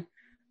again.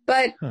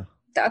 But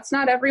that's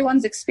not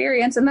everyone's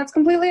experience. And that's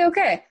completely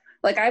okay.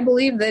 Like, I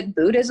believe that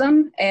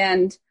Buddhism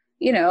and,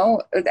 you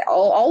know,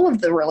 all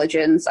of the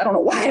religions, I don't know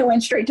why I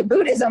went straight to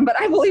Buddhism, but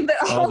I believe that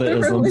all the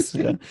isms,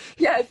 religions,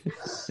 yes,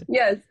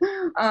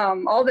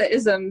 all the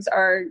isms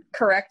are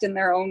correct in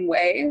their own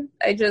way.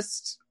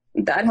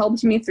 That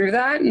helped me through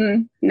that.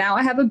 And now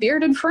I have a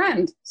bearded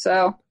friend.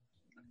 So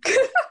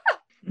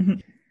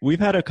We've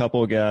had a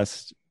couple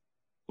guests,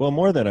 well,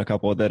 more than a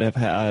couple, that have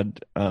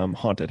had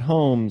haunted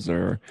homes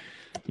or,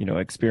 you know,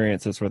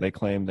 experiences where they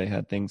claim they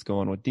had things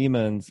going with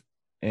demons.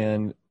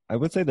 And I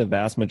would say the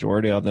vast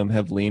majority of them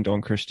have leaned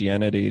on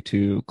Christianity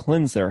to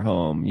cleanse their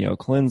home, you know,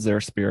 cleanse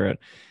their spirit.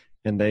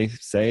 And they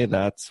say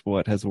that's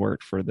what has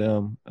worked for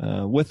them,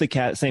 with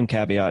the same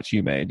caveats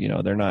you made. You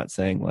know, they're not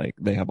saying like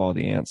they have all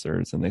the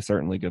answers, and they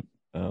certainly give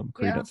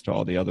credence to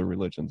all the other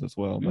religions as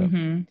well. But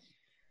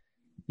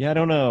yeah, I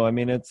don't know. I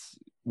mean,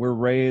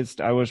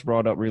 I was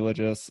brought up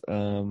religious.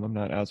 I'm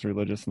not as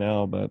religious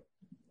now, but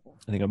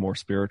I think I'm more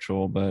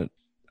spiritual. But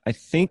I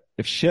think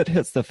if shit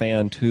hits the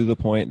fan to the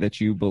point that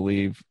you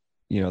believe,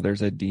 you know,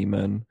 there's a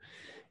demon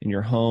in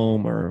your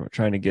home or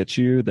trying to get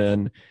you,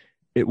 then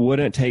it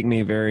wouldn't take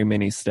me very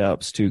many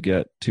steps to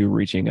get to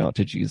reaching out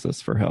to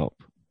Jesus for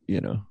help, you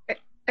know?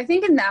 I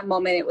think in that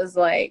moment it was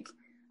like,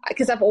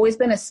 because I've always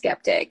been a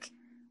skeptic.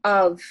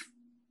 of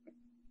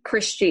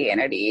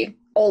Christianity.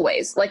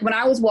 Always. Like when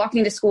I was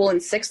walking to school in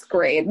 6th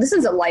grade, this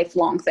is a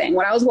lifelong thing.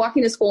 When I was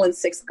walking to school in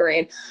 6th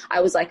grade,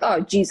 I was like, oh,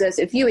 Jesus,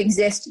 if you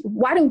exist,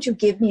 why don't you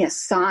give me a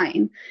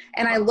sign?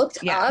 And I looked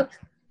up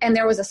and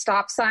there was a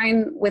stop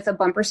sign with a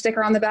bumper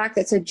sticker on the back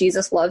that said,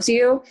 Jesus loves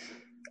you.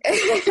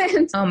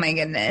 And oh my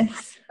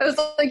goodness. I was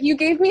like, you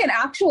gave me an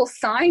actual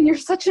sign? You're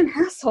such an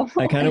asshole.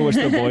 I kind of wish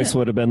the voice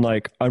would have been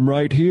like, I'm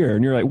right here.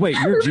 And you're like, wait,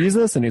 you're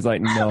Jesus? And he's like,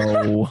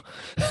 no.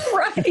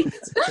 Right.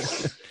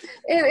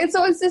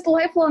 So it's this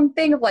lifelong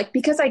thing of like,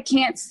 because I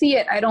can't see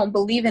it, I don't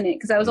believe in it,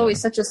 because I was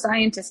always such a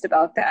scientist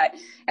about that.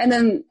 And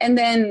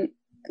then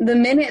the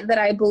minute that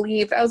I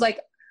believed, I was like,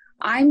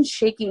 I'm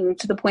shaking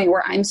to the point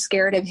where I'm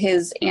scared of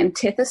his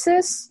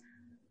antithesis.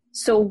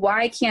 So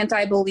why can't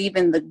I believe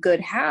in the good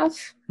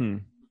half?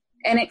 And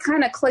it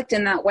kind of clicked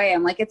in that way.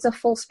 I'm like, it's a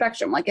full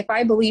spectrum. Like if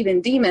I believe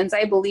in demons,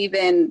 I believe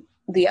in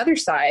the other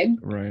side.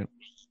 Right.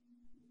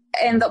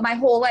 And my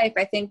whole life,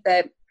 I think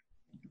that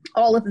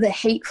all of the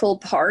hateful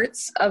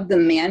parts of the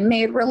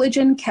man-made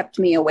religion kept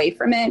me away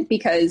from it,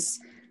 because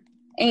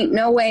ain't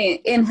no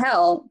way in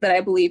hell that I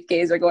believe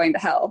gays are going to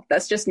hell.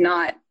 That's just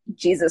not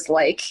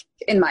Jesus-like,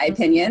 in my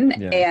opinion.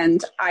 Yeah.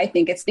 And I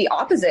think it's the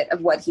opposite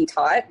of what he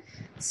taught.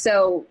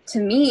 So to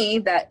me,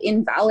 that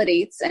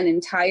invalidates an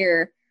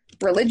entire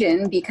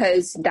religion,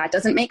 because that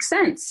doesn't make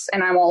sense.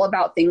 And I'm all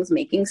about things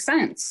making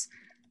sense.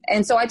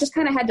 And so I just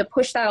kind of had to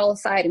push that all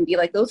aside and be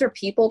like, those are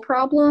people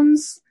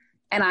problems.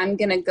 And I'm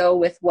going to go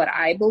with what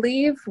I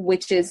believe,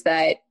 which is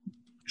that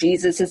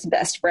Jesus is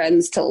best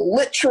friends to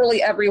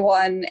literally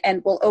everyone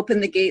and will open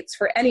the gates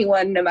for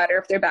anyone, no matter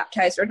if they're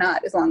baptized or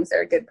not, as long as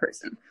they're a good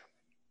person.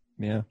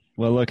 Yeah.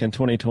 Well, look, in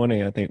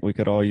 2020, I think we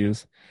could all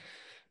use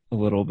a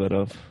little bit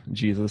of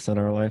Jesus in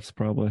our lives,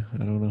 probably. I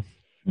don't know.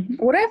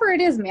 Whatever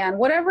it is, man,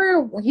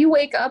 whatever you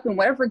wake up and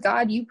whatever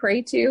God you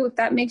pray to, if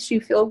that makes you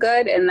feel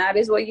good and that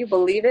is what you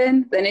believe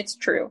in, then it's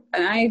true.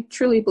 And I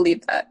truly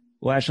believe that.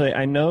 Well, actually,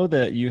 I know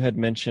that you had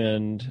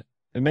mentioned,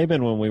 it may have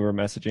been when we were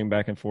messaging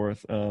back and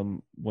forth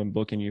when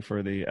booking you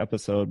for the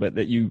episode, but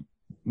that you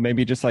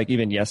maybe just like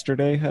even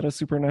yesterday had a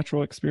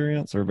supernatural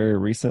experience, or very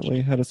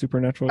recently had a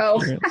supernatural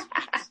experience.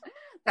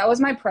 That was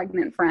my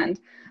pregnant friend.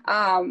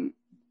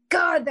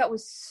 God, that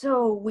was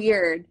so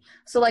weird.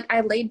 So like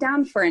I laid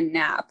down for a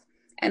nap,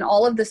 and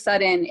all of a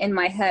sudden in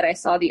my head, I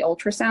saw the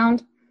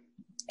ultrasound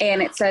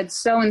and it said,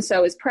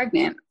 so-and-so is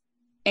pregnant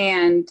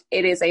and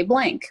it is a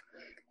blank.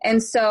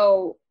 And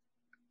so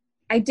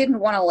I didn't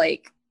want to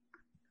like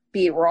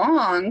be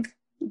wrong,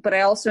 but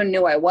I also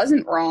knew I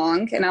wasn't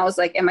wrong. And I was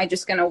like, am I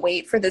just going to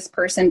wait for this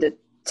person to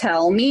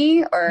tell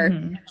me? Or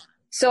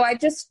so I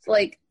just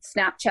like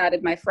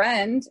Snapchatted my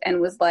friend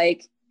and was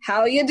like,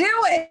 how you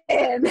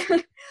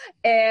doing?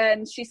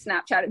 And she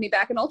Snapchatted me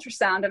back an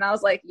ultrasound, and I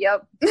was like,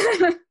 yep.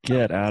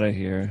 Get out of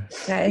here.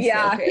 That is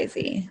so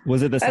crazy.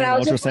 Was it the same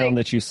ultrasound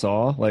that you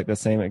saw, like the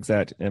same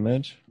exact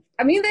image?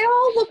 I mean, they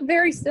all look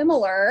very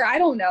similar. I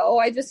don't know.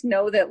 I just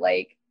know that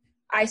like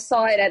I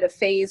saw it at a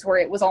phase where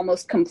it was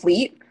almost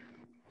complete.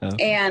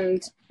 Okay.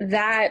 And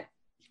that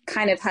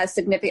kind of has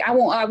significant, I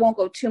won't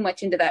go too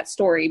much into that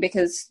story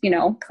because, you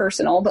know,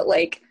 personal, but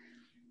like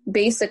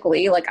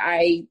basically like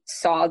I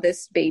saw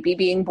this baby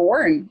being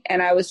born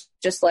and I was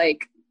just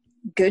like,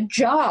 good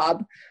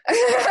job.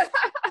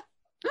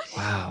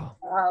 Wow.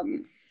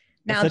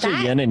 Now such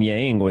that, a yin and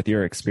yang with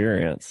your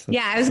experience.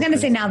 Yeah, I was going to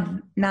say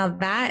now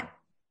that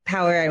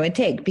power I would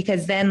take,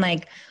 because then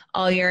like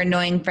all your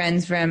annoying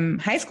friends from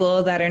high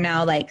school that are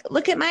now like,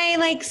 look at my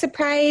like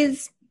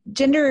surprise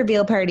gender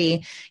reveal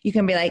party, you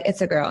can be like,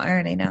 it's a girl, I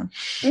already know.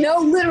 No,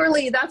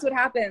 literally, that's what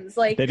happens.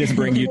 Like they just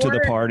bring you to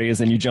the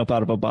parties and you jump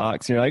out of a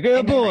box and you're like,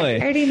 oh boy, I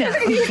already know.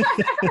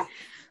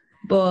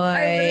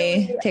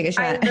 Boy, take a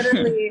shot.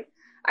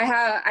 I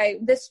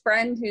have this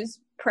friend who's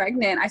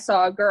pregnant. I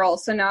saw a girl,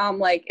 so now I'm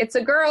like, it's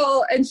a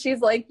girl, and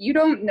she's like, you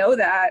don't know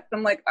that.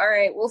 I'm like, all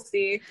right, we'll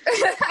see.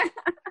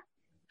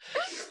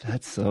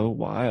 That's so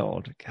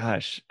wild.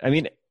 Gosh, I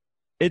mean,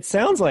 it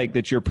sounds like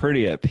that you're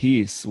pretty at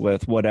peace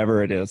with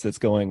whatever it is that's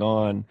going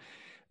on.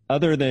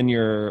 Other than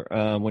your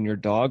when your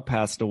dog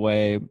passed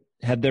away,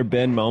 had there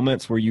been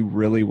moments where you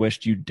really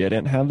wished you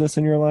didn't have this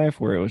in your life,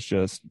 where it was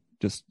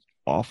just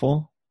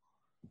awful?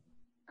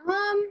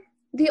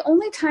 The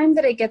only time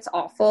that it gets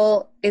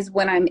awful is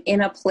when I'm in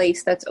a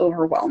place that's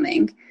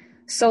overwhelming.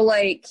 So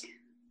like,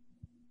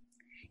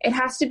 it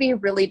has to be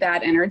really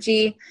bad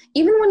energy.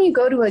 Even when you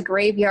go to a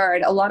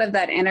graveyard, a lot of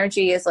that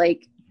energy is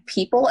like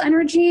people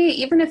energy.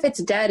 Even if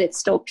it's dead, it's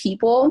still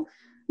people.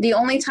 The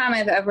only time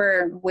I've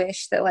ever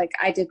wished that like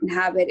I didn't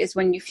have it is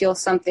when you feel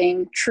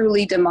something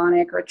truly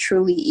demonic or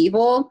truly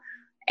evil.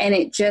 And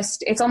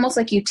it's almost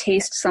like you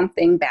taste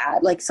something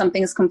bad, like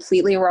something's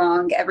completely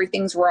wrong.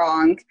 Everything's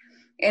wrong.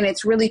 And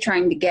it's really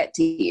trying to get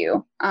to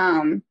you.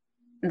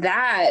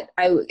 But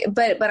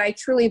I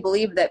truly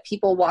believe that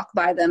people walk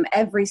by them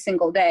every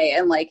single day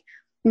and like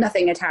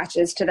nothing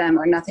attaches to them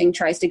or nothing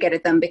tries to get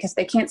at them because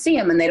they can't see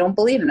them and they don't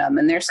believe in them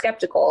and they're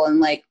skeptical and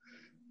like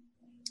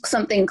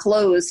something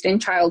closed in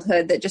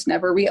childhood that just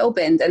never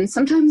reopened. And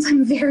sometimes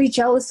I'm very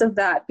jealous of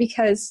that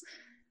because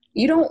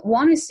you don't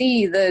want to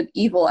see the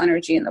evil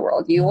energy in the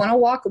world. You want to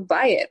walk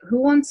by it. Who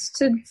wants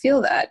to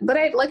feel that? But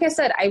like I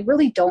said, I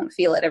really don't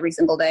feel it every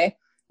single day,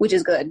 which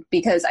is good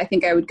because I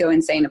think I would go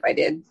insane if I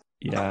did.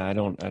 Yeah, I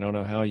don't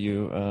know how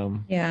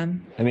you. Yeah.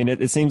 I mean,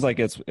 it seems like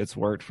it's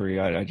worked for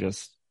you. It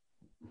just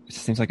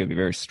seems like it'd be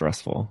very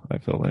stressful. I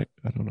feel like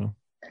I don't know.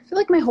 I feel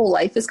like my whole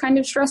life is kind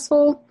of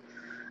stressful.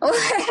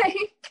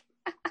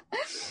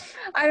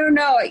 I don't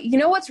know. You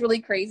know what's really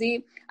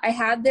crazy? I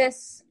had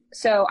this.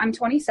 So I'm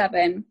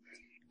 27,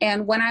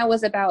 and when I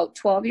was about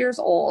 12 years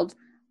old,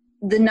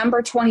 the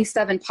number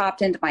 27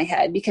 popped into my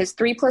head because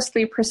 3 +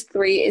 3 +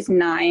 3 is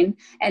 9,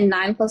 and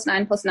 9 +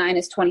 9 + 9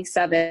 is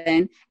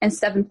 27, and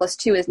 7 +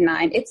 2 is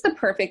 9. It's the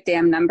perfect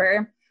damn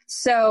number.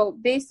 So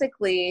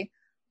basically,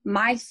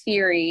 my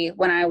theory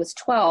when I was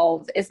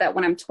 12 is that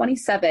when I'm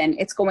 27,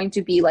 it's going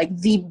to be like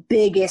the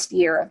biggest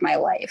year of my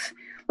life.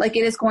 Like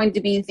it is going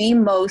to be the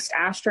most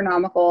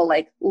astronomical,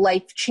 like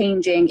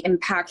life-changing,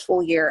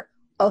 impactful year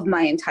of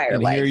my entire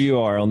life. Here you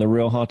are on the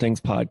Real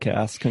Hauntings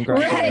podcast.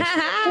 Congratulations.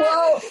 Right.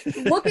 Well,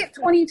 look at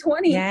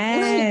 2020.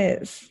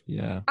 Yes. Like,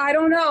 Yeah. I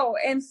don't know.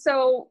 And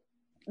so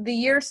the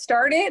year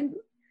started,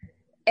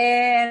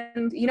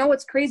 and you know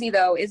what's crazy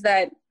though is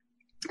that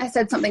I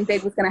said something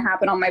big was going to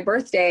happen on my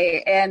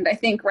birthday, and I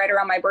think right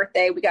around my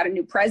birthday we got a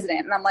new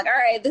president, and I'm like, all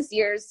right, this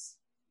year's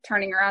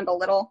turning around a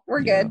little.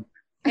 We're good.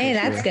 Hey,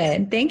 that's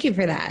good. Thank you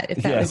for that.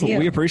 If that was you.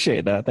 We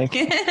appreciate that. Thank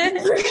you.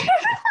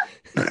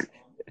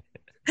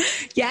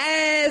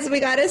 Yes, we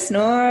got a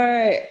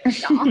snort.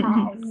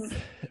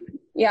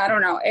 Yeah, I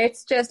don't know.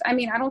 It's just, I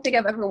mean, I don't think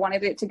I've ever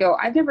wanted it to go.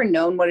 I've never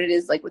known what it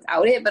is like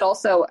without it, but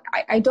also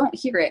I don't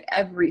hear it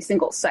every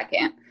single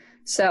second.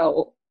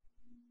 So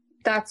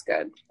that's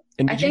good.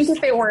 I think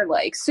if it were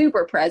like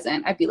super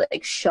present, I'd be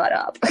like, shut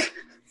up.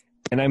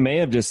 And I may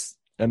have just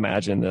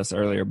imagined this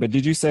earlier, but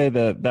did you say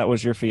that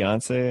was your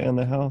fiance in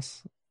the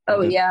house?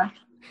 Oh, yeah.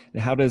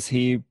 How does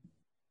he,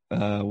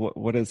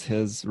 what is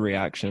his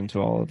reaction to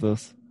all of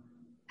this?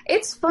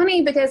 It's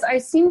funny because I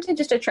seem to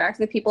just attract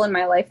the people in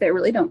my life that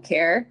really don't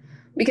care.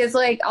 Because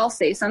like I'll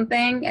say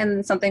something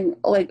and something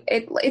like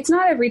it's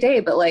not every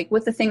day, but like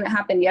with the thing that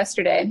happened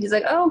yesterday, he's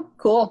like, "Oh,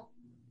 cool."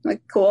 I'm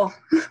like, cool.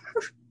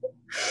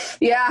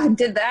 Yeah,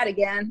 did that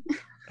again.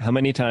 How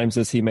many times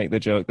does he make the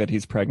joke that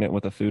he's pregnant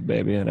with a food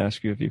baby and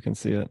ask you if you can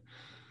see it?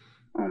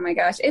 Oh my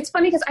gosh. It's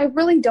funny because I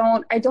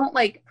don't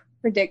like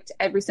predict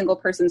every single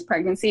person's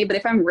pregnancy, but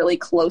if I'm really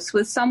close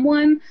with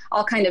someone,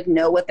 I'll kind of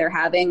know what they're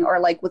having, or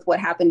like with what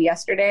happened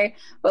yesterday.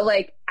 But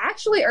like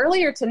actually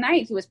earlier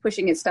tonight, he was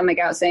pushing his stomach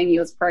out saying he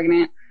was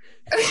pregnant.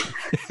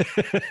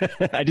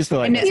 I just feel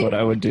like that's what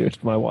I would do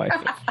to my wife.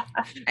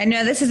 I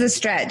know this is a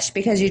stretch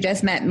because you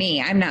just met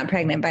me. I'm not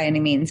pregnant by any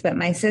means, but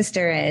my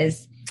sister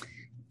is.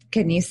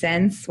 Can you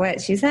sense what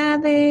she's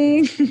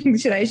having?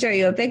 Should I show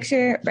you a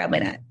picture?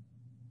 Probably not.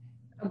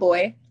 A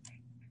boy.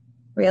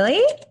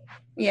 Really?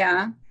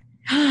 Yeah.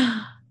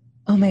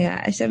 Oh my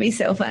gosh, that'd be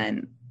so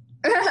fun.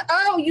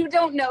 Oh, you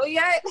don't know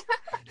yet?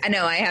 I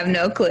know, I have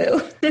no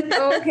clue.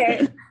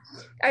 Okay.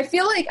 I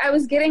feel like I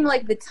was getting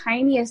like the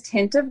tiniest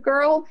hint of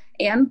girl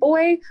and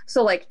boy.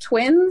 So like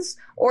twins,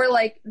 or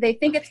like they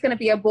think it's going to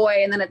be a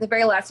boy, and then at the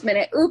very last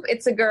minute, oop,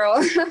 it's a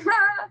girl.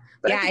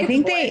 Yeah, I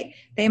think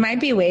they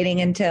might be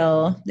waiting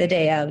until the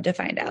day of to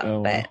find out.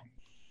 Oh. But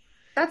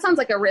that sounds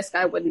like a risk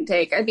I wouldn't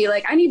take. I'd be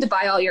like, I need to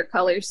buy all your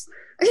colors.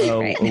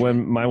 Right.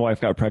 When my wife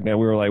got pregnant,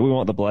 we were like, we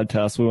want the blood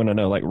test. We want to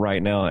know like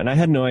right now. And I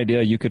had no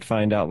idea you could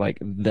find out like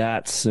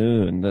that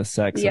soon the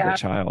sex of the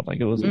child.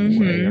 Like it was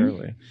way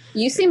early.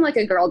 You seem like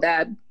a girl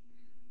dad.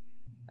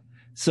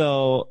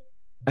 So,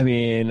 I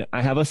mean,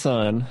 I have a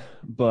son,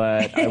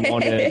 but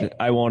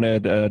I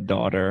wanted a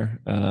daughter.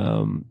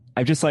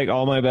 I just like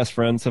all my best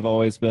friends have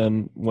always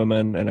been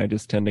women, and I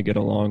just tend to get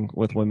along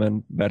with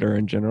women better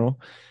in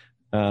general.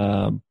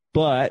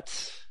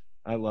 But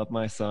I love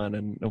my son,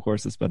 and of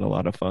course it's been a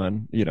lot of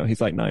fun. You know, he's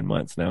like 9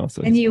 months now.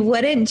 So and you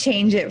wouldn't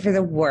change it for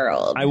the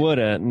world. I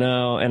wouldn't,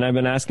 no. And I've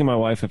been asking my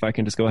wife if I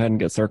can just go ahead and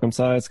get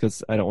circumcised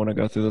because I don't want to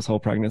go through this whole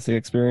pregnancy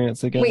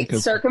experience again. Wait,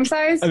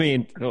 circumcised? I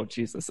mean, oh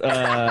Jesus. What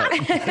I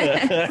think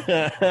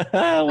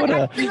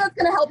that's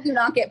going to help you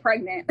not get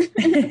pregnant.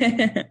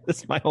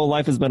 My whole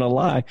life has been a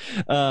lie.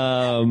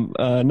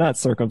 Not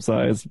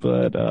circumcised,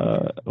 but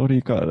what do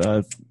you call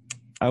it?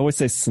 I always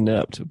say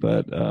snipped,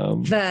 but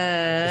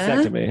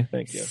vasectomy.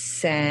 Thank you.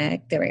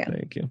 There we go.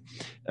 Thank you.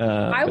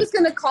 I was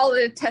going to call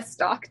it a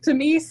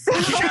testoctomy. So.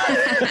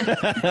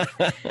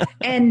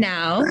 And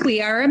now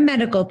we are a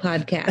medical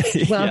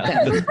podcast.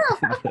 Welcome.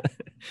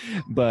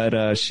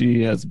 But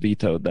she has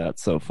vetoed that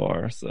so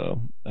far.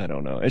 So I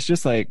don't know. It's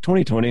just like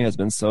 2020 has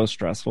been so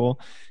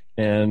stressful,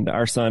 and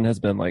our son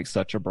has been like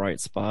such a bright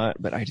spot,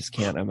 but I just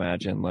can't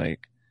imagine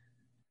like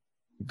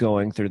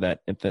going through that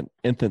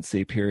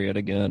infancy period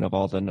again of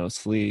all the no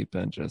sleep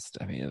and just,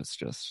 I mean, it's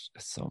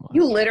so much.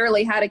 You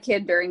literally had a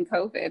kid during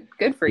COVID.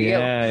 Good for you.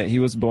 Yeah, he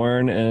was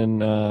born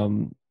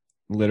in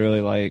literally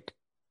like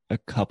a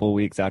couple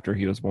weeks after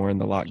he was born,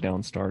 the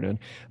lockdown started.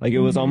 Like, it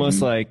was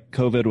almost like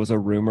COVID was a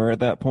rumor at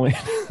that point.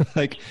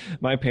 Like,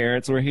 my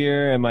parents were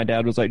here and my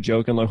dad was like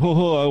joking, like,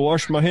 I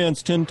washed my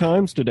hands 10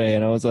 times today.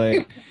 And I was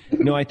like,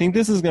 no, I think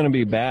this is going to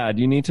be bad.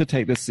 You need to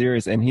take this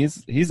serious. And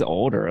he's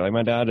older. Like,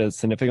 my dad is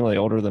significantly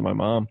older than my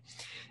mom.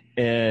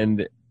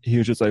 And he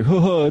was just like,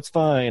 it's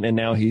fine. And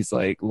now he's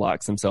like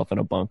locks himself in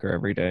a bunker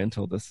every day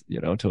until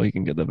until he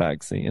can get the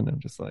vaccine. I'm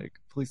just like,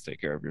 please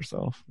take care of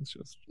yourself. It's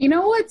just,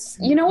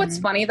 what's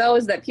funny though,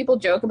 is that people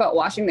joke about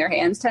washing their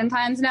hands 10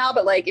 times now,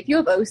 but like, if you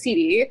have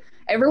OCD,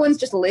 everyone's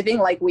just living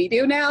like we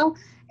do now.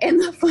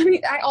 And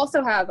I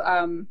also have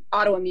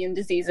autoimmune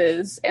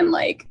diseases and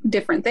like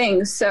different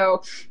things.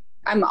 So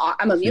I'm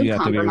immune you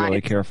have compromised. to be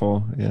really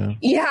careful. Yeah.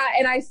 Yeah.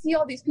 And I see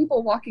all these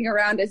people walking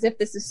around as if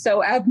this is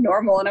so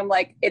abnormal. And I'm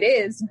like, it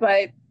is,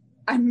 but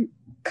I'm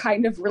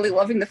kind of really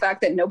loving the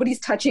fact that nobody's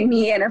touching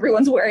me and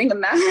everyone's wearing a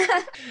mask.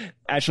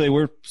 Actually,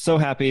 we're so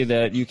happy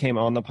that you came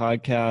on the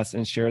podcast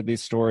and shared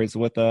these stories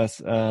with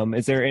us.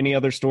 Is there any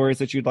other stories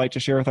that you'd like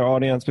to share with our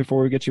audience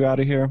before we get you out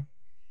of here?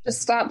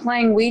 Just stop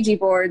playing Ouija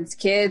boards,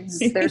 kids.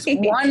 There's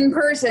one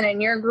person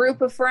in your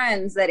group of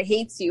friends that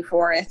hates you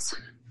for it.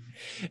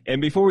 And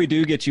before we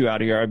do get you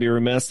out of here, I'd be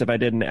remiss if I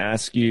didn't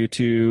ask you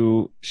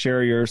to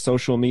share your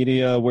social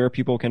media, where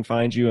people can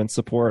find you and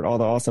support all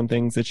the awesome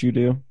things that you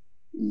do.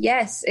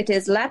 Yes, it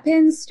is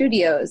Lapin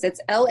Studios.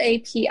 It's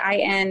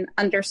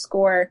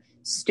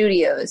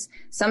LAPIN_studios.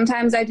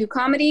 Sometimes I do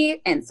comedy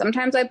and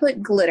sometimes I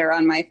put glitter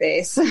on my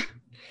face.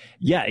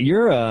 Yeah,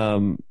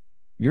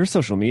 your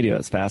social media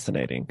is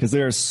fascinating because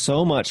there's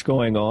so much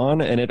going on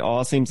and it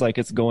all seems like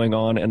it's going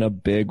on in a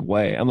big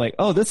way. I'm like,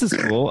 oh, this is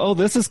cool. Oh,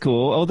 this is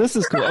cool. Oh, this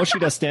is cool. Oh, she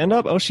does stand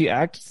up. Oh, she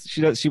acts.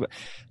 She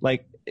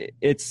like,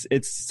 it's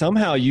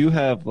somehow you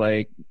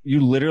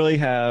literally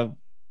have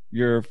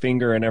your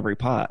finger in every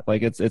pot.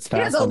 Like, it's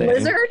fascinating. He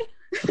has a lizard?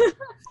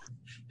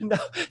 No.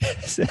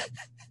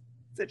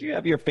 That you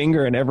have your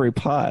finger in every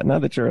pot, not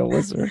that you're a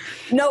lizard.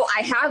 No,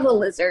 I have a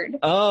lizard.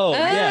 Oh,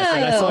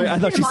 yes. And I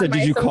thought you said,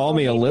 did you call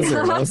me a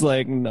lizard? I was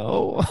like,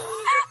 no.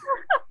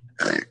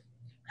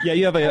 Yeah,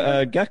 you have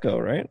a gecko,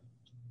 right?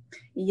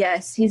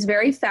 Yes, he's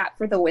very fat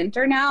for the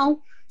winter now.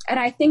 And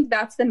I think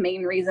that's the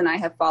main reason I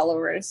have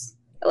followers.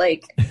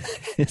 Like,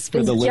 it's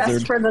for the lizard.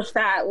 Just for the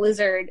fat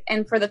lizard,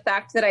 and for the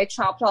fact that I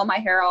chopped all my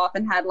hair off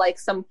and had like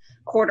some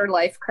quarter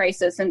life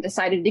crisis and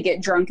decided to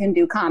get drunk and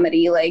do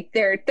comedy. Like,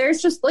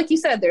 there's just, like you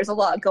said, there's a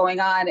lot going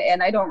on,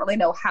 and I don't really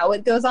know how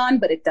it goes on,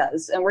 but it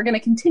does, and we're going to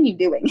continue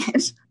doing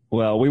it.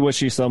 Well, we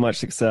wish you so much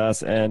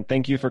success, and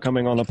thank you for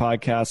coming on the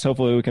podcast.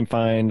 Hopefully we can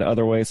find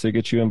other ways to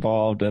get you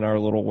involved in our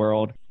little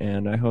world,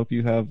 and I hope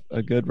you have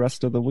a good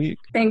rest of the week.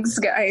 Thanks,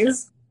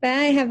 guys. Bye.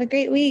 Have a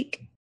great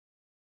week.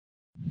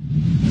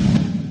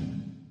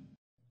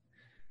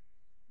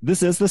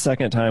 This is the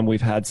second time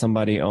we've had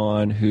somebody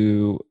on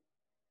who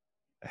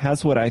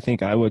has what I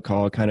think I would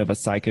call kind of a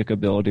psychic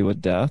ability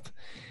with death.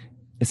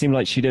 It seemed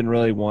like she didn't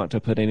really want to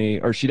put any,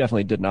 or she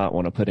definitely did not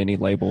want to put any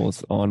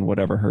labels on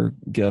whatever her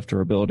gift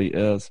or ability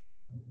is.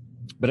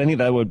 But I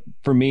think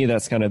for me,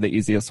 that's kind of the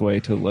easiest way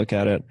to look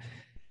at it.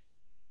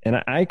 And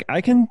I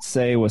can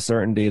say with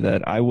certainty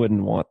that I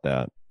wouldn't want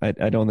that.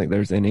 I don't think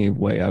there's any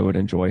way I would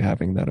enjoy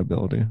having that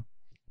ability.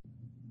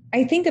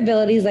 I think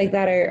abilities like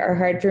that are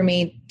hard for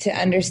me to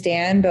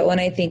understand. But when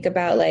I think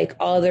about like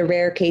all the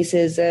rare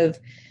cases of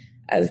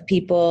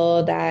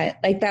people that,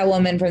 like that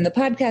woman from the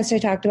podcast I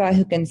talked about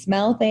who can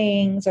smell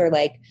things, or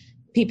like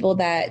people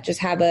that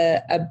just have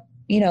a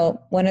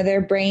one of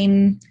their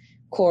brain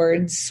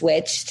cords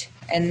switched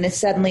and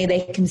suddenly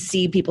they can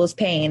see people's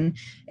pain.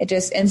 It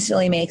just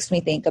instantly makes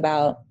me think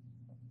about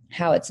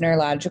how it's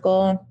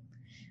neurological,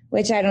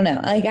 which I don't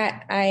know. Like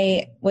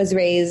I was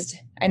raised,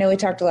 I know we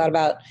talked a lot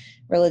about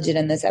religion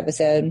in this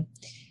episode.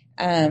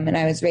 And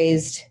I was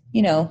raised,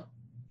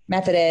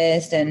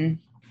 Methodist, and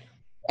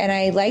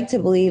I like to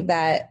believe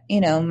that,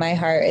 my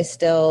heart is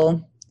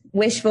still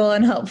wishful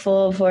and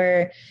hopeful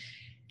for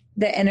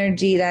the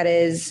energy that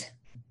is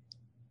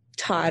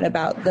taught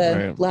about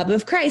the love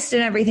of Christ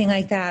and everything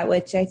like that,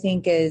 which I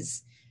think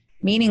is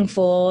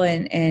meaningful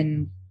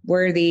and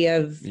worthy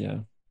of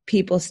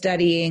people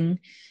studying.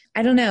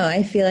 I don't know.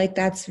 I feel like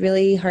that's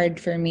really hard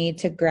for me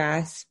to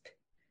grasp,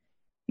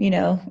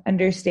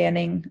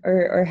 understanding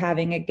or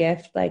having a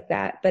gift like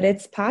that, but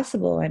it's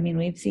possible. I mean,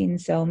 we've seen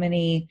so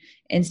many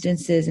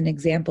instances and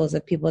examples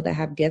of people that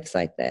have gifts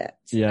like that.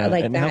 Yeah.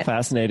 And how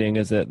fascinating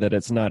is it that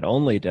it's not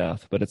only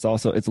death, but it's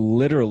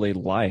literally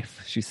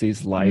life. She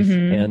sees life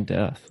and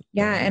death.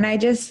 Yeah. And I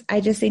just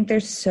think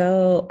there's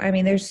so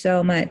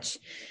much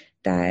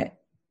that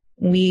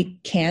we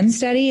can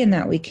study and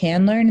that we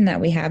can learn and that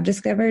we have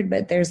discovered,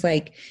 but there's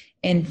like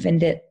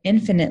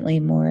infinitely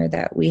more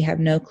that we have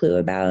no clue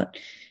about.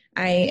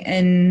 I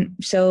am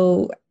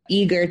so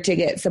eager to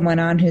get someone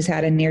on who's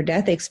had a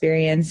near-death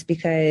experience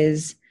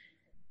because,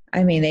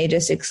 they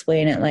just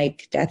explain it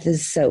like death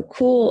is so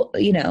cool,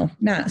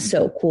 not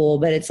so cool,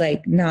 but it's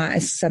like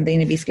not something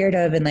to be scared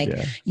of. And like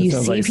you see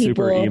like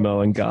people super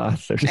emo and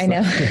goth. I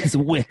know it's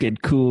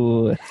wicked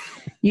cool.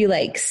 You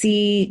like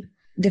see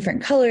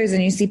different colors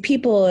and you see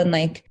people and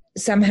like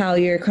somehow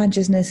your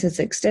consciousness is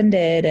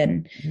extended,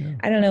 and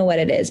I don't know what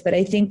it is, but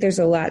I think there's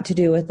a lot to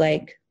do with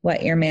like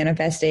what you're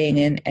manifesting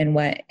and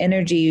what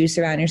energy you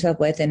surround yourself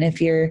with. And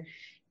if you're,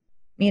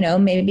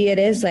 maybe it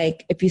is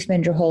like, if you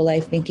spend your whole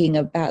life thinking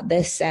about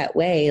this that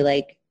way,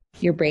 like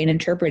your brain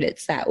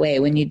interprets that way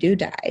when you do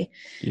die.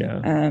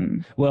 Yeah.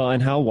 Well,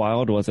 and how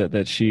wild was it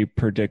that she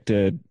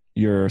predicted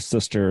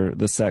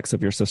the sex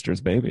of your sister's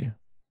baby?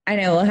 I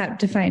know. We'll have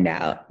to find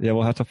out. Yeah,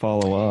 we'll have to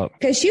follow up.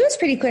 Because she was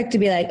pretty quick to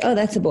be like, oh,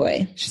 that's a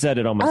boy. She said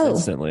it almost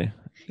instantly.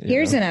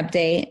 Here's an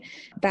update.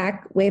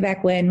 Way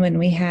back when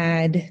we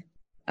had,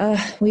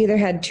 we either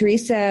had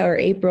Teresa or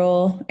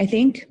April. I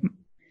think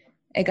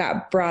it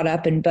got brought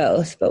up in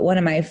both. But one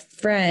of my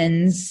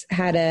friends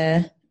had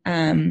a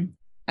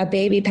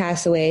baby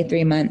pass away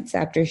 3 months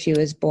after she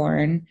was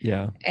born.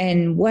 Yeah.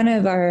 And one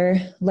of our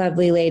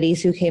lovely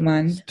ladies who came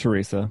on,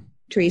 Teresa,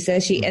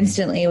 she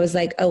instantly was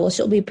like, oh, well,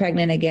 she'll be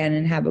pregnant again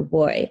and have a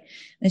boy.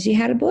 And she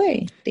had a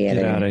boy. Get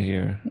out of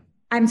here.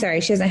 I'm sorry,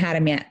 she hasn't had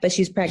him yet, but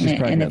she's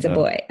pregnant and it's a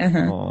boy.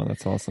 Oh,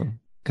 that's awesome.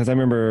 Because I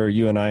remember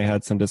you and I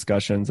had some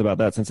discussions about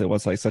that, since it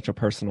was like such a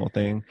personal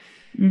thing.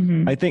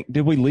 Mm-hmm. I think,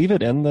 did we leave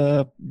it in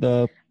the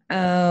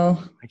I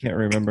can't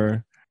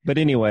remember. But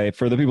anyway,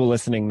 for the people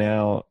listening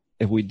now,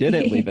 if we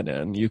didn't leave it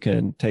in, you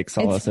can take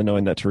solace in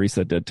knowing that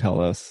Teresa did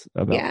tell us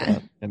about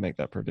that and make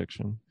that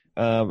prediction.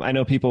 I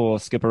know people will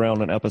skip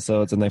around on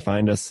episodes and they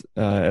find us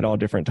at all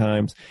different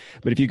times.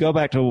 But if you go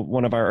back to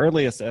one of our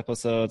earliest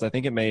episodes, I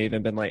think it may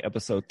even been like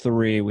episode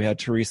 3, we had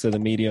Teresa the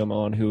medium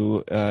on,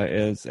 who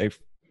is a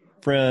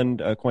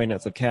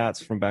acquaintance of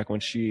Kat's from back when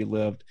she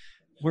lived.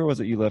 Where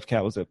was it you lived,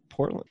 Kat? Was it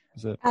Portland?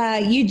 Was it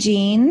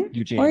Eugene,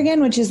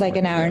 Oregon, which is like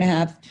an hour and a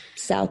half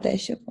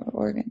southish of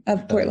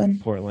Portland.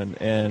 Portland.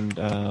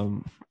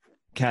 And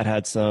Kat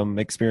had some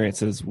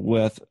experiences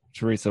with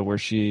Teresa where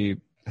she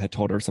had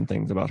told her some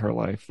things about her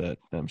life that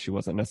she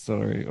wasn't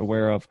necessarily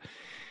aware of.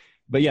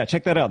 But yeah,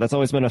 check that out. That's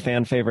always been a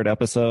fan favorite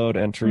episode,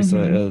 and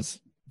Teresa is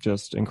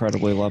just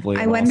incredibly lovely.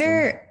 I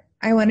wonder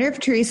if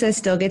Teresa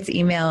still gets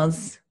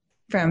emails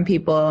from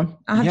people.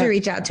 I'll have to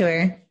reach out to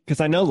her. Because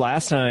I know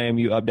last time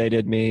you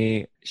updated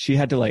me, she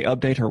had to like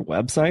update her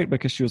website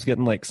because she was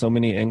getting like so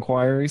many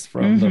inquiries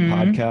from the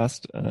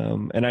podcast.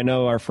 And I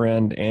know our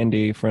friend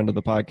Andy, friend of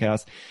the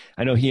podcast,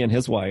 I know he and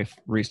his wife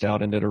reached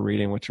out and did a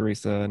reading with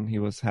Teresa, and he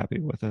was happy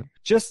with it.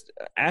 Just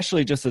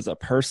Ashley, just as a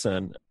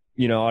person,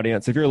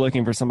 audience, if you're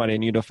looking for somebody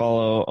new to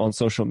follow on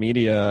social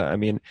media, I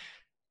mean,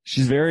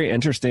 she's very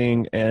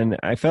interesting. And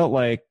I felt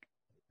like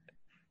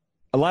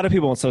a lot of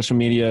people on social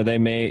media, they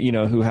may,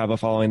 who have a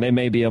following, they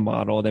may be a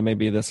model, they may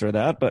be this or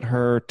that, but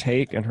her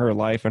take and her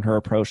life and her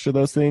approach to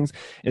those things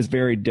is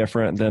very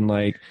different than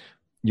like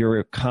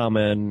your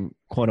common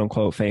quote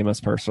unquote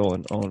famous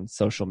person on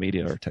social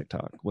media or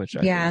TikTok, which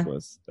I think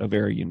was a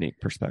very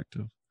unique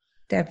perspective.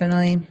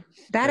 Definitely.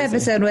 That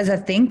episode was a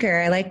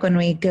thinker. I like when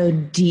we go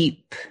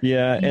deep.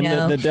 Yeah.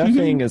 And the death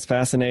thing is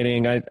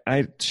fascinating.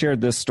 I shared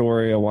this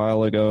story a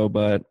while ago,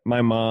 but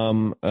my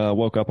mom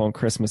woke up on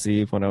Christmas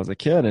Eve when I was a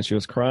kid, and she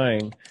was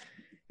crying,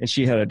 and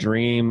she had a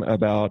dream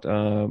about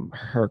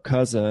her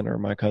cousin, or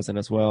my cousin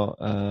as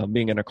well,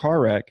 being in a car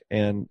wreck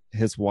and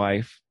his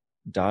wife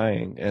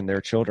dying, and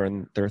their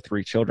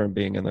 3 children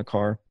being in the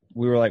car.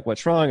 We were like,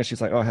 what's wrong? And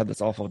she's like, oh, I had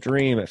this awful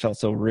dream. It felt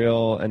so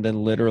real. And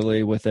then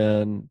literally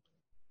within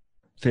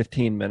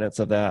 15 minutes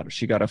of that,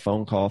 she got a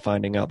phone call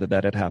finding out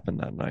that had happened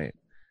that night.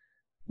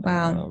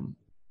 Wow.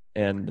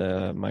 And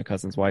my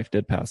cousin's wife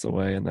did pass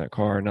away in that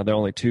car. Now, the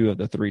only 2 of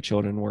the 3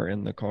 children were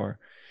in the car.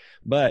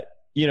 But,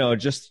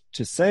 just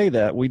to say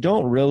that we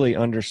don't really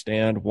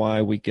understand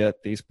why we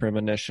get these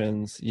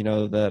premonitions,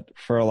 that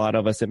for a lot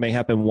of us, it may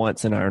happen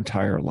once in our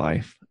entire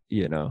life,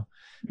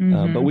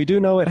 but we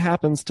do know it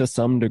happens to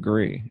some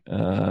degree.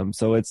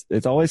 So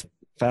it's always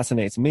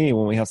fascinates me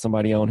when we have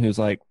somebody on who's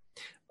like,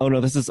 oh no,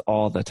 this is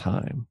all the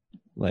time,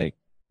 like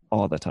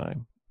all the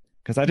time.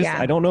 Because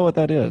I don't know what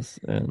that is.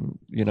 And,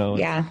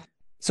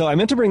 So I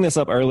meant to bring this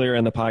up earlier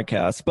in the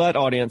podcast, but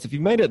audience, if you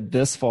made it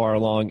this far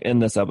along in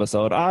this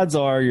episode, odds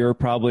are you're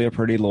probably a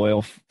pretty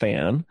loyal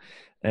fan.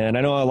 And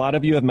I know a lot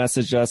of you have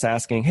messaged us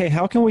asking, hey,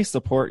 how can we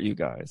support you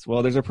guys?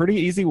 Well, there's a pretty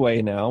easy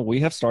way now.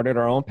 We have started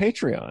our own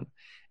Patreon,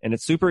 and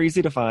it's super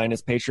easy to find.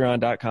 It's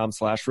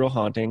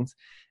patreon.com/realhauntings.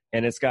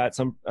 And it's got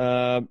some,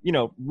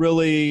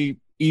 really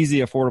easy,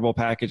 affordable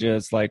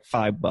packages, like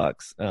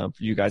 $5.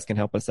 You guys can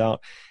help us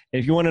out.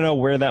 If you want to know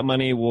where that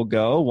money will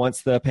go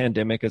once the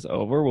pandemic is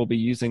over, we'll be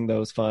using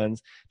those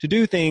funds to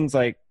do things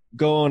like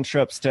go on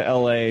trips to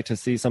LA to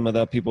see some of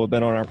the people who have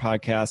been on our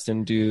podcast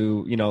and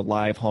do,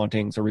 live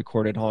hauntings or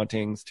recorded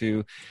hauntings,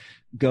 to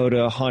go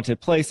to haunted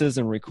places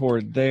and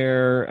record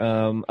there,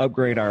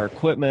 upgrade our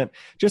equipment,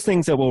 just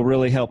things that will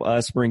really help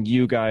us bring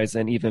you guys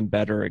an even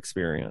better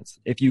experience.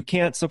 If you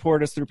can't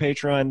support us through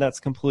Patreon, that's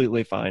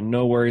completely fine.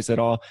 No worries at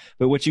all.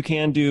 But what you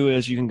can do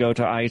is you can go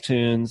to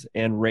iTunes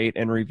and rate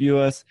and review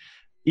us.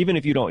 even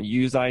if you don't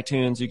use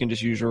iTunes, you can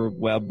just use your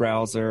web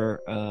browser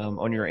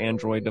on your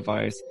Android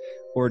device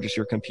or just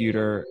your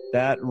computer.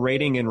 That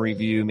rating and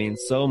review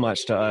means so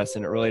much to us,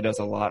 and it really does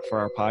a lot for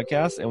our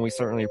podcast, and we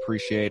certainly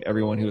appreciate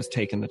everyone who has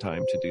taken the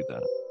time to do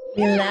that.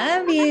 We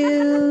love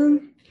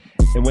you.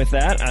 And with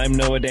that, I'm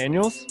Noah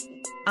Daniels.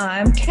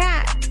 I'm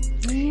Kat.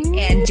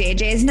 And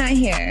JJ's not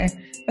here.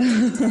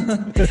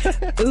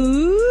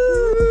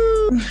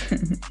 Ooh.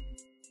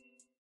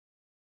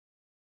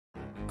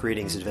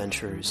 Greetings,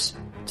 adventurers.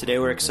 Today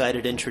we're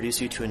excited to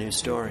introduce you to a new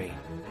story,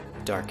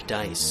 Dark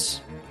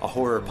Dice, a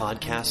horror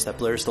podcast that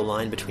blurs the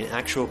line between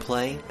actual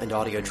play and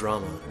audio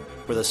drama,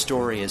 where the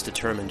story is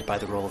determined by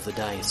the roll of the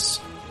dice.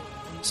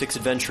 6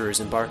 adventurers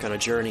embark on a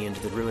journey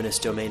into the ruinous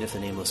domain of the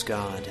Nameless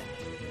God.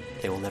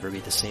 They will never be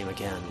the same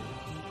again.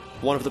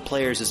 One of the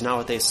players is not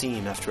what they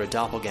seem after a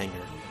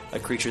doppelganger, a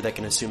creature that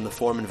can assume the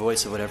form and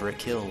voice of whatever it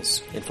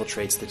kills,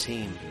 infiltrates the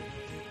team.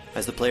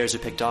 As the players are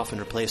picked off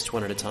and replaced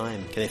one at a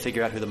time, can they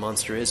figure out who the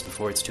monster is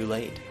before it's too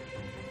late?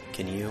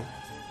 Can you?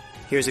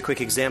 Here's a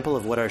quick example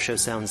of what our show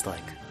sounds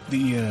like.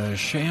 The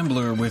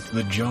shambler with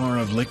the jar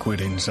of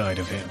liquid inside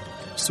of him.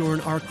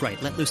 Soren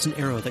Arkwright let loose an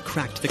arrow that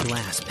cracked the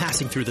glass,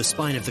 passing through the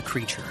spine of the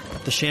creature.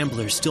 The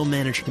shambler still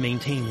managed to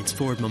maintain its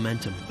forward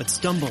momentum, but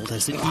stumbled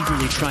as it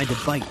eagerly tried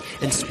to bite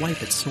and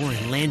swipe at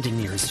Soren, landing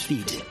near his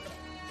feet.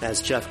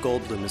 As Jeff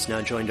Goldblum has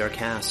now joined our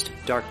cast,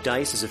 Dark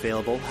Dice is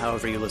available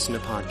however you listen to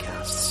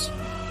podcasts.